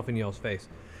mean to cough in y'all's face.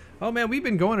 Oh man, we've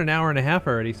been going an hour and a half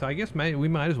already, so I guess we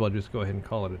might as well just go ahead and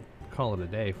call it a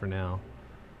day for now.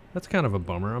 That's kind of a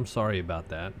bummer. I'm sorry about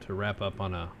that. To wrap up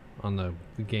on the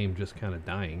game just kind of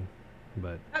dying,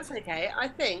 but that's okay. I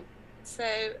think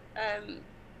so. I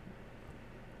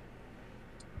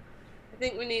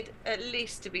think we need at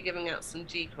least to be giving out some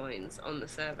G coins on the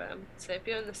server. So if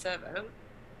you're on the server,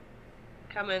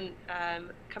 come and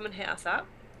hit us up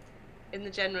in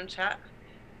the general chat,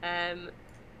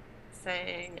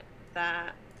 saying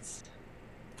that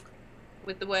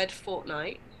with the word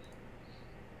fortnight,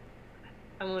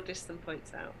 and we'll dish some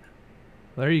points out.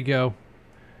 There you go.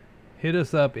 Hit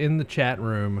us up in the chat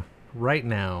room right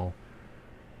now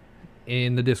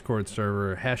in the Discord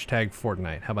server.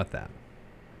 #Fortnite. How about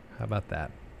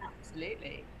that?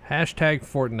 Absolutely.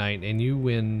 #Fortnite, and you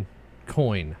win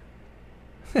coin.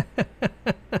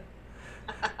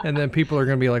 And then people are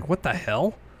going to be like, "What the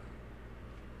hell?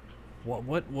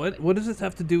 What does this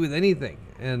have to do with anything?"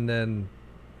 And then,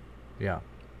 yeah.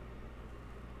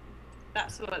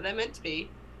 That's what they're meant to be.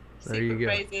 There you go.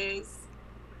 Secret phrases.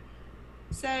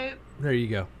 So. There you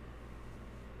go.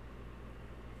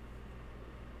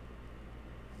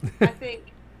 I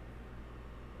think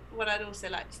what I'd also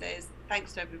like to say is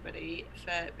thanks to everybody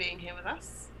for being here with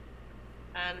us.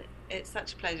 And it's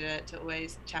such a pleasure to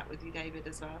always chat with you, David,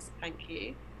 as well. So thank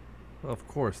you. Well, of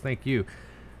course. Thank you.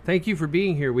 Thank you for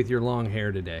being here with your long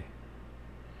hair today.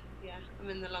 Yeah, I'm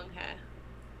in the long hair.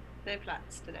 No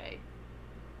plaits today.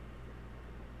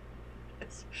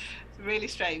 It's really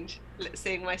strange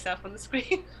seeing myself on the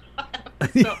screen.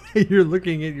 You're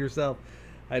looking at yourself.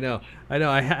 I know.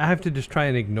 I have to just try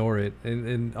and ignore it,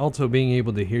 and also being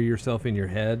able to hear yourself in your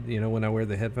head. When I wear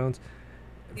the headphones.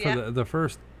 For the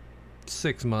first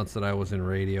 6 months that I was in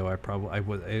radio,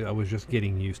 I was just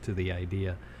getting used to the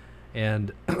idea,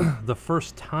 and the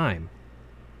first time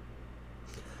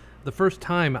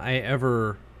I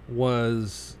ever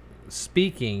was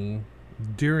speaking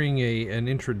during an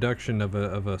introduction of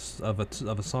a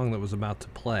song that was about to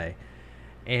play,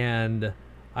 and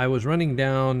I was running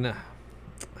down.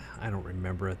 I don't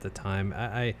remember at the time.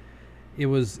 It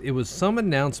was some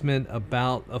announcement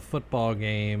about a football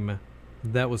game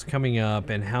that was coming up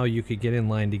and how you could get in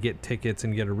line to get tickets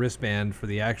and get a wristband for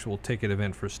the actual ticket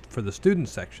event for the student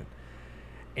section.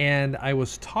 And I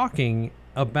was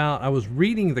I was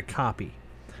reading the copy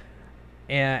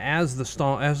as the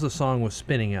song was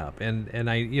spinning up, and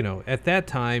I, at that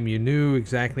time you knew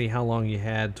exactly how long you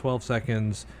had, 12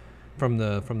 seconds from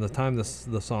the time the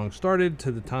song started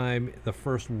to the time the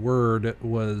first word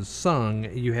was sung.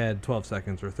 You had 12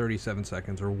 seconds or 37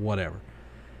 seconds or whatever.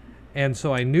 And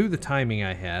so I knew the timing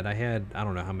I had. I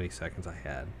don't know how many seconds I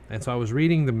had. And so I was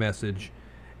reading the message,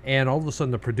 and all of a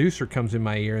sudden the producer comes in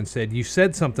my ear and said, "You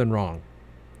said something wrong."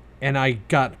 And I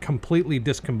got completely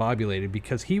discombobulated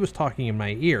because he was talking in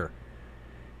my ear.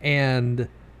 And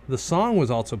the song was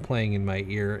also playing in my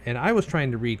ear, and I was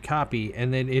trying to read copy,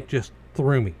 and then it just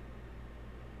threw me.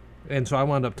 And so I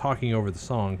wound up talking over the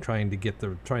song, trying to get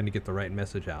the right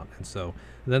message out. And so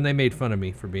then they made fun of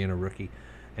me for being a rookie.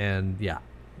 And yeah,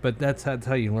 but that's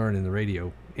how you learn in the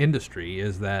radio industry,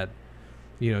 is that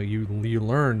you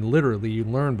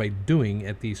learn by doing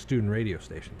at these student radio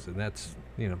stations, and that's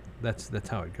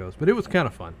how it goes. But it was kind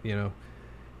of fun,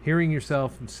 hearing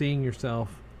yourself and seeing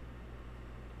yourself,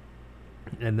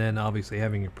 and then obviously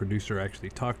having a producer actually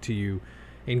talk to you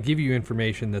and give you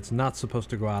information that's not supposed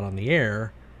to go out on the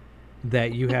air,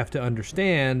 that you have to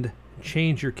understand,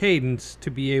 change your cadence to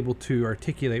be able to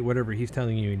articulate whatever he's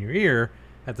telling you in your ear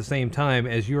at the same time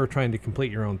as you are trying to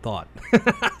complete your own thought.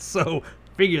 So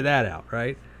figure that out,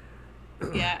 right?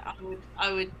 Yeah,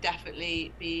 I would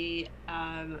definitely be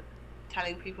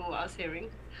telling people what I was hearing.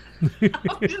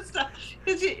 Because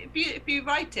if you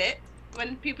write it,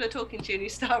 when people are talking to you and you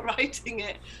start writing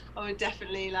it, I would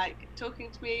definitely like talking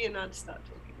to me, and I'd start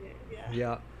talking to you.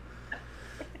 Yeah.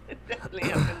 It definitely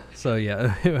happened. So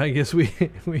yeah, I guess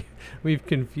we've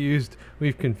confused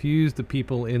the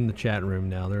people in the chat room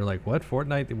now. They're like, "What,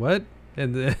 Fortnite? What?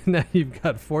 And then now you've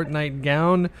got Fortnite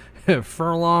gown,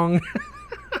 furlong.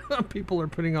 People are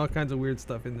putting all kinds of weird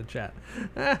stuff in the chat.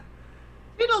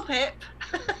 Fiddle pip.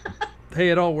 Hey,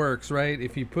 it all works, right?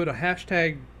 If you put a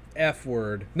hashtag F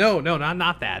word. No,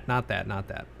 not that.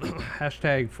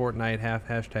 Hashtag Fortnite,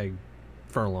 hashtag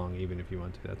furlong, even if you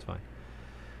want to. That's fine.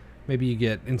 Maybe you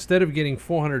get, instead of getting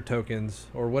 400 tokens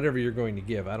or whatever you're going to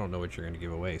give, I don't know what you're going to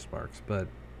give away, Sparkes, but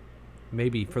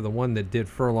maybe for the one that did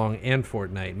furlong and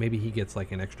Fortnite, maybe he gets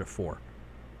like an extra 4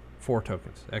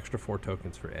 tokens, extra 4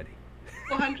 tokens for Eddie.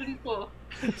 404.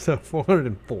 So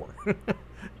 404.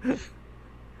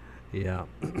 Yeah.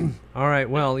 All right.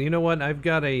 Well, you know what? I've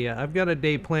got a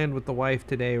day planned with the wife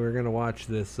today. We're gonna watch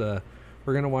this. We're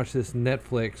gonna watch this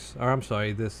Netflix. Or I'm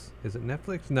sorry. This is it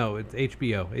Netflix? No, it's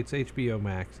HBO. It's HBO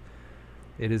Max.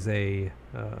 It is a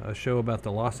show about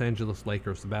the Los Angeles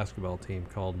Lakers, the basketball team,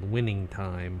 called Winning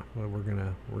Time. We're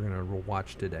gonna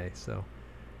watch today. So,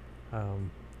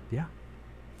 yeah.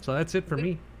 So that's it for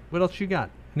me. What else you got?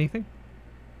 Anything?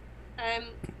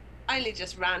 Only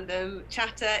just random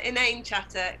chatter, inane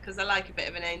chatter, because I like a bit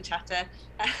of inane chatter.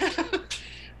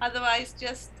 Otherwise,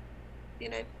 just,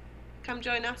 come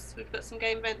join us. We've got some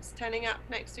game events turning up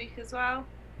next week as well.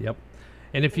 Yep.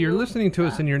 And if you're listening to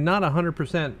us and you're not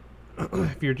 100%,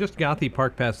 if you're just Gothy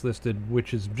Park Pass listed,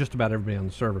 which is just about everybody on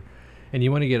the server, and you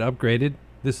want to get upgraded,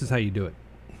 this is how you do it.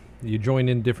 You join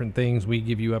in different things. We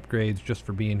give you upgrades just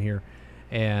for being here.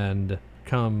 And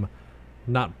come,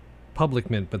 not public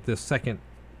mint, but this second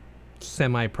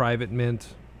semi-private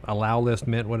mint, allow list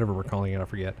mint, whatever we're calling it, I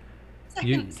forget. So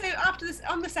after this,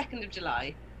 on the 2nd of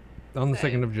July. On the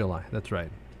 2nd of July, that's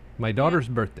right. My daughter's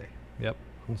birthday. Yep,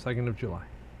 on the 2nd of July.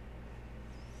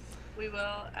 We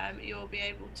will, you will be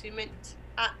able to mint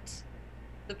at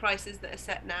the prices that are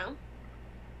set now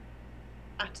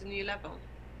at a new level.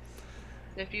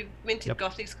 So if you've minted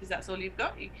Gothies, because that's all you've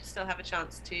got, you can still have a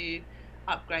chance to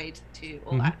upgrade to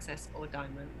all access or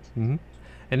diamond.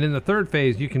 And in the third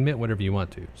phase, you can mint whatever you want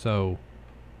to. So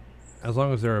as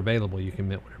long as they're available, you can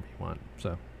mint whatever you want.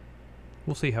 So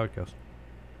we'll see how it goes.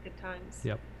 Good times.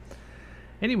 Yep.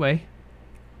 Anyway,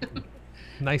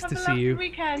 nice to see you.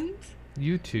 Weekend.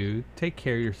 You too. Take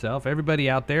care of yourself. Everybody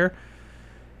out there,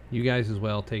 you guys as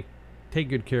well. Take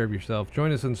good care of yourself.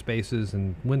 Join us in Spaces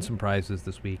and win some prizes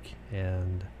this week.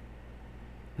 And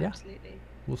yeah, absolutely.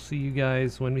 We'll see you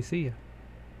guys when we see you.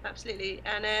 Absolutely.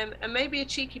 And maybe a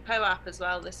cheeky PO app as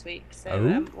well this week.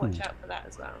 So watch out for that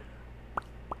as well.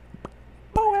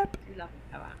 PO app. I love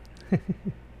PO app.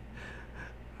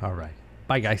 All right.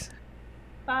 Bye, guys.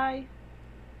 Bye.